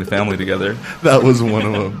thing keeping the family together. That was one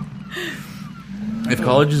of them. If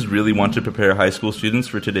colleges really want to prepare high school students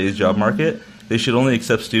for today's job market, they should only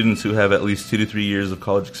accept students who have at least 2 to 3 years of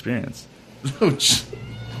college experience.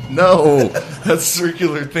 No, that's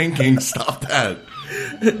circular thinking. Stop that.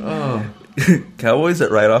 Oh. Cowboys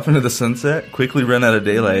that ride off into the sunset quickly run out of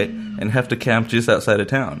daylight and have to camp just outside of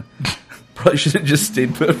town. Probably should have just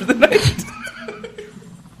stayed put for the night.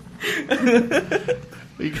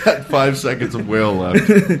 You got 5 seconds of whale left.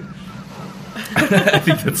 I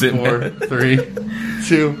think that's it. 4, 3,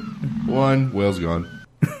 2, 1. Whale's gone.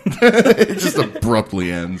 It just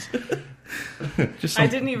abruptly ends. I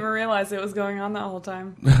didn't even realize it was going on that whole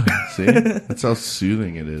time. See? That's how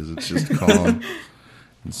soothing it is. It's just calm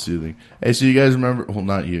and soothing. Hey, so you guys remember... Well,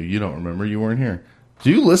 not you. You don't remember. You weren't here.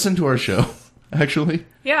 Do you listen to our show, actually?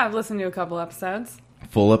 Yeah, I've listened to a couple episodes.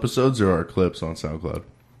 Full episodes or our clips on SoundCloud?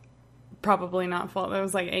 Probably not full. It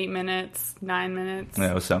was like 8 minutes, 9 minutes.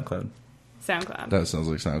 Yeah, it was SoundCloud. SoundCloud. That sounds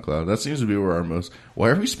like SoundCloud. That seems to be where our most... Why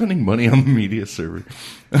are we spending money on the media server?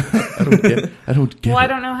 I don't get Well, it. I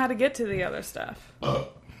don't know how to get to the other stuff.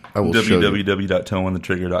 I will show you.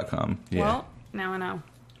 www.toeonthetrigger.com. Yeah. Well, now I know.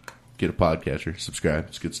 Get a podcatcher. Subscribe.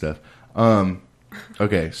 It's good stuff.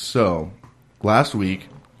 Okay, so last week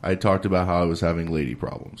I talked about how I was having lady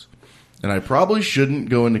problems. And I probably shouldn't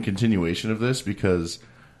go into continuation of this because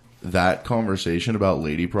that conversation about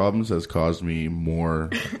lady problems has caused me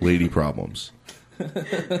more lady problems.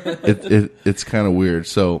 It's kind of weird.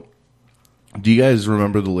 So, do you guys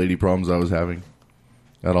remember the lady problems I was having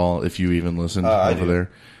at all? If you even listened over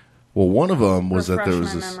there. Well, one of them was that there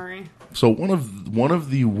was this. Memory. So one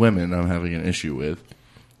of the women I'm having an issue with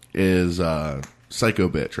is psycho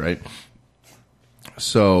bitch, right?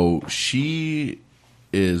 So she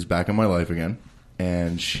is back in my life again.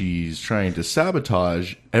 And she's trying to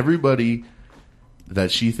sabotage everybody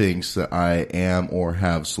that she thinks that I am or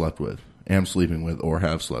have slept with. Am sleeping with or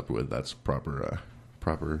have slept with. That's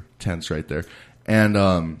proper tense right there.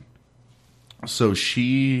 And so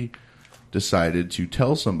she decided to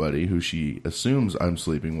tell somebody who she assumes I'm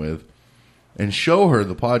sleeping with and show her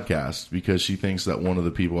the podcast because she thinks that one of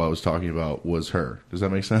the people I was talking about was her. Does that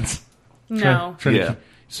make sense? No. Yeah.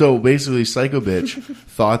 So basically, Psycho Bitch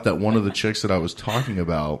thought that one of the chicks that I was talking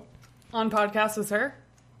about on podcast was her?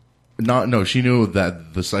 No, she knew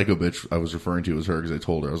that the Psycho Bitch I was referring to was her because I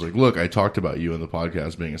told her. I was like, look, I talked about you in the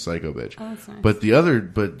podcast being a Psycho Bitch. Oh, that's nice.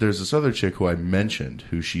 But there's this other chick who I mentioned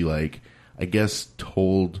who she, like, I guess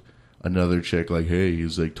told another chick, like, hey,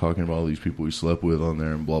 he's, like, talking about all these people he slept with on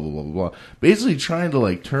there and blah, blah, blah, blah, blah. Basically trying to,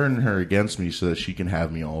 like, turn her against me so that she can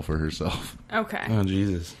have me all for herself. Okay. Oh,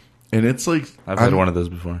 Jesus. And it's like... I've had one of those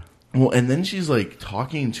before. Well, and then she's, like,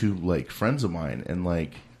 talking to, like, friends of mine and,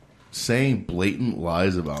 like, saying blatant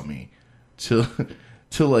lies about me to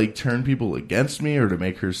like, turn people against me or to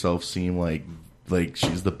make herself seem like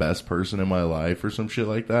she's the best person in my life or some shit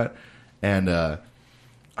like that. And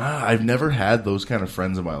I've never had those kind of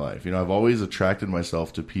friends in my life. You know, I've always attracted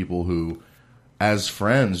myself to people who, as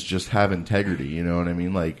friends, just have integrity. You know what I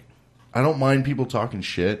mean? Like, I don't mind people talking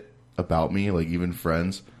shit about me, like, even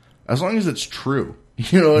friends, as long as it's true.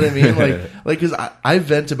 You know what I mean? Like, because I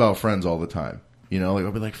vent about friends all the time. You know, like,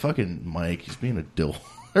 I'll be like, fucking Mike, he's being a dill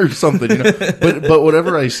or something, you know? But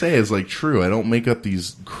whatever I say is, like, true. I don't make up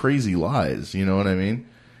these crazy lies. You know what I mean?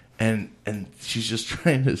 And she's just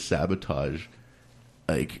trying to sabotage,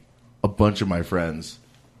 like, a bunch of my friends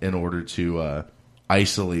in order to,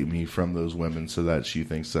 isolate me from those women so that she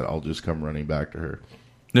thinks that I'll just come running back to her.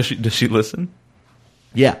 Does she listen?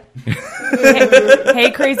 Yeah.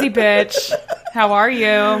 Hey, crazy bitch. How are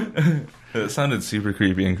you? That sounded super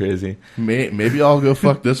creepy and crazy. Maybe I'll go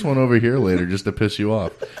fuck this one over here later just to piss you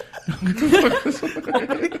off.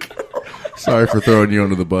 Sorry for throwing you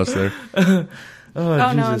under the bus there.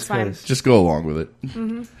 Oh, no, it's fine. Just go along with it.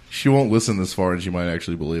 Mm-hmm. She won't listen this far, and she might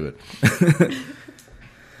actually believe it.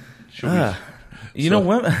 You know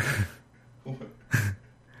what?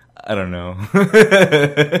 I don't know.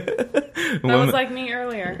 That was like me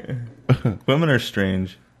earlier. Women are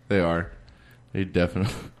strange. They are. They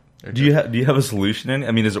definitely. Do you have a solution?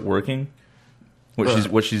 I mean, is it working?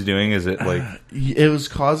 What she's doing, is it like? It was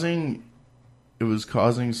causing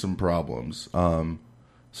some problems.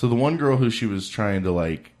 So the one girl who she was trying to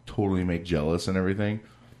like totally make jealous and everything,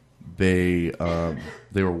 they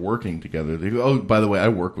were working together. By the way, I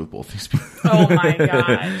work with both these people. Oh my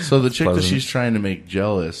god! So the chick that she's trying to make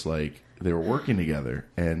jealous, like they were working together,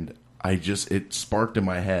 and it sparked in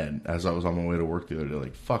my head as I was on my way to work the other day.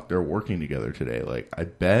 Like, fuck, they're working together today. Like, I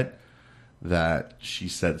bet that she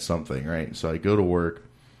said something, right? So I go to work,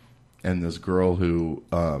 and this girl who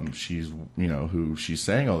she's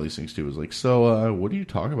saying all these things to was like, so what do you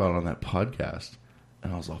talk about on that podcast?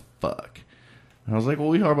 And I was like, fuck. And I was like, well,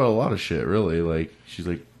 we talk about a lot of shit, really. Like, she's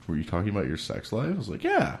like, were you talking about your sex life? I was like,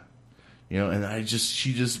 yeah. And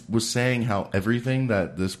she just was saying how everything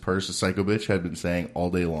that this person, psycho bitch, had been saying all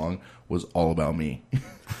day long was all about me.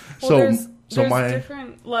 Well, there's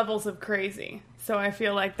different levels of crazy. So I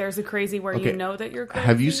feel like there's a crazy where you know that you're crazy.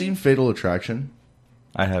 Have you seen Fatal Attraction?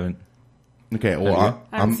 I haven't. Okay, well,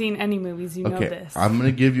 I haven't seen any movies. You know this. I'm going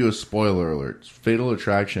to give you a spoiler alert. Fatal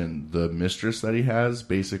Attraction, the mistress that he has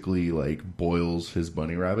basically like boils his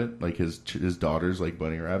bunny rabbit, like his daughter's like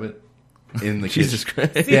bunny rabbit in the Jesus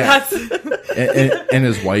Christ. Yeah. and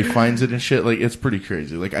his wife finds it and shit. Like, it's pretty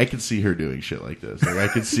crazy. Like, I could see her doing shit like this. Like, I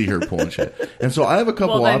could see her pulling shit. And so I have a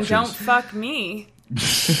couple options. Well, then don't fuck me.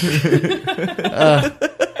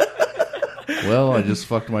 Well, I just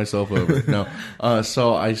fucked myself over. No.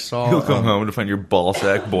 So I saw... You'll come home to find your ball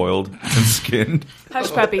sack boiled and skinned.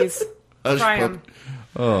 Hush puppies. Try them.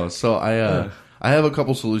 Oh, so I have a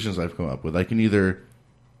couple solutions I've come up with. I can either...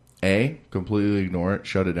 completely ignore it,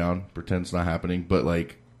 shut it down, pretend it's not happening, but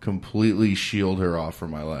like completely shield her off from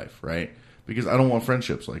my life, right? Because I don't want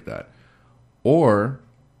friendships like that. Or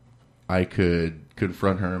I could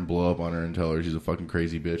confront her and blow up on her and tell her she's a fucking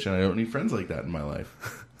crazy bitch and I don't need friends like that in my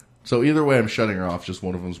life. So either way, I'm shutting her off. Just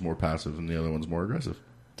one of them's more passive and the other one's more aggressive.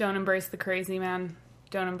 Don't embrace the crazy, man.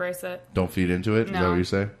 Don't embrace it. Don't feed into it? No. Is that what you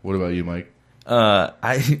say? What about you, Mike?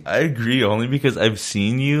 I agree, only because I've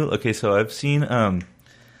seen you. Okay, so I've seen...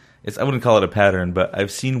 I wouldn't call it a pattern, but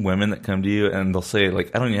I've seen women that come to you and they'll say,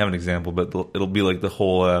 like, I don't even have an example, but it'll be like the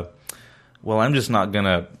whole, well, I'm just not going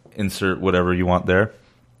to insert whatever you want there.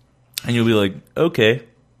 And you'll be like, okay.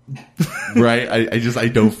 Right? I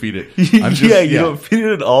don't feed it. You don't feed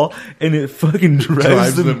it at all, and it fucking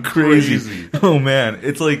drives them crazy. Oh, man.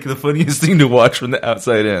 It's like the funniest thing to watch from the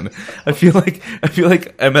outside in. I feel like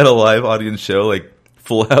I'm at a live audience show, like,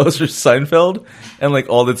 Full House or Seinfeld, and like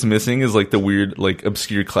all that's missing is like the weird, like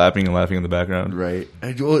obscure clapping and laughing in the background. Right.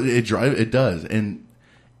 It does,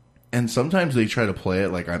 and sometimes they try to play it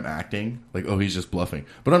like I'm acting, like, oh, he's just bluffing,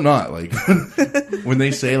 but I'm not. Like when they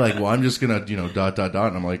say like, well, I'm just gonna dot, and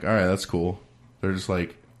I'm like, all right, that's cool. They're just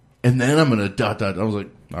like, and then I'm gonna dot. I was like,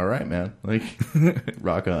 all right, man, like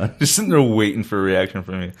rock on. Just sitting there waiting for a reaction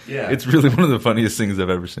from me. Yeah, it's really one of the funniest things I've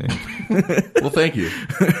ever seen. Well, thank you.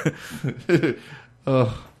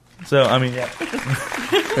 Oh, so I mean, yeah.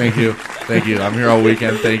 Thank you. I'm here all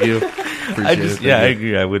weekend. Thank you. Appreciate it. I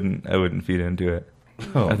agree. I wouldn't feed into it.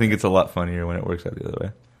 Oh. I think it's a lot funnier when it works out the other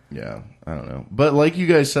way. Yeah, I don't know, but like you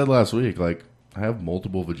guys said last week, like I have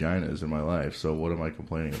multiple vaginas in my life, so what am I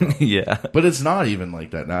complaining about? Yeah, but it's not even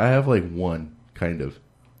like that now. I have like one kind of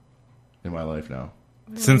in my life now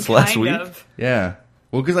since last week. Yeah,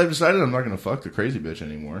 well, because I've decided I'm not going to fuck the crazy bitch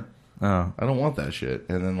anymore. Oh, I don't want that shit.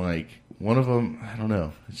 And then like one of them, I don't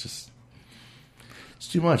know. It's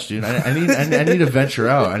too much, dude. I need to venture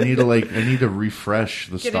out. I need to refresh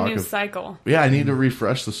the stock. Get a new cycle. Yeah, I need to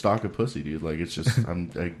refresh the stock of pussy, dude. Like it's just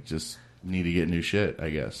I just need to get new shit. I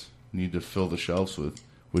guess need to fill the shelves with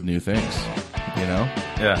new things. You know?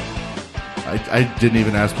 Yeah. I didn't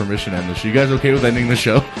even ask permission to end the show. You guys okay with ending the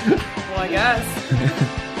show? Well, I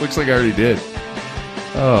guess. Looks like I already did.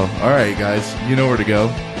 Oh, all right, guys. You know where to go.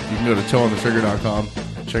 You can go to toeonthetrigger.com.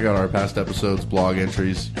 Check out our past episodes, blog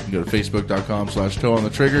entries. You can go to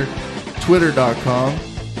facebook.com/toeonthetrigger, twitter.com.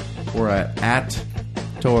 We're at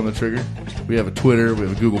toeonthetrigger. We have a Twitter. We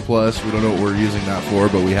have a Google+. We don't know what we're using that for,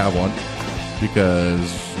 but we have one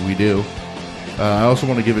because we do. I also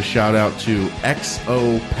want to give a shout-out to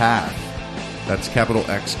XO Path. That's capital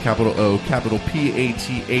X, capital O, capital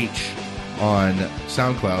P-A-T-H on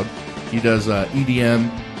SoundCloud. He does EDM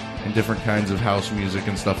and different kinds of house music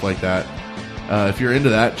and stuff like that. If you're into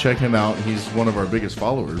that, check him out. He's one of our biggest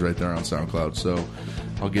followers right there on SoundCloud. So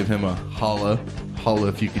I'll give him a holla. Holla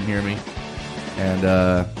if you can hear me. And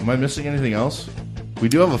am I missing anything else? We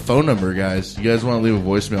do have a phone number, guys. You guys want to leave a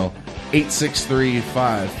voicemail?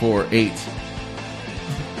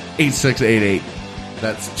 863-548-8688.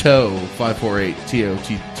 That's TOE 548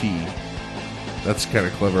 TOTT. That's kind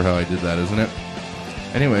of clever how I did that, isn't it?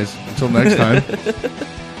 Anyways, until next time,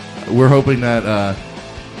 we're hoping that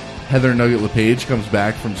Heather Nugget LePage comes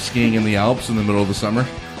back from skiing in the Alps in the middle of the summer.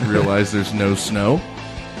 Realize there's no snow.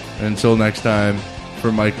 And until next time,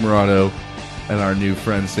 for Mike Morado and our new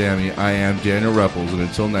friend Samii, I am Daniel Repples. And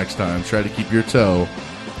until next time, try to keep your toe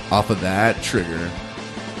off of that trigger.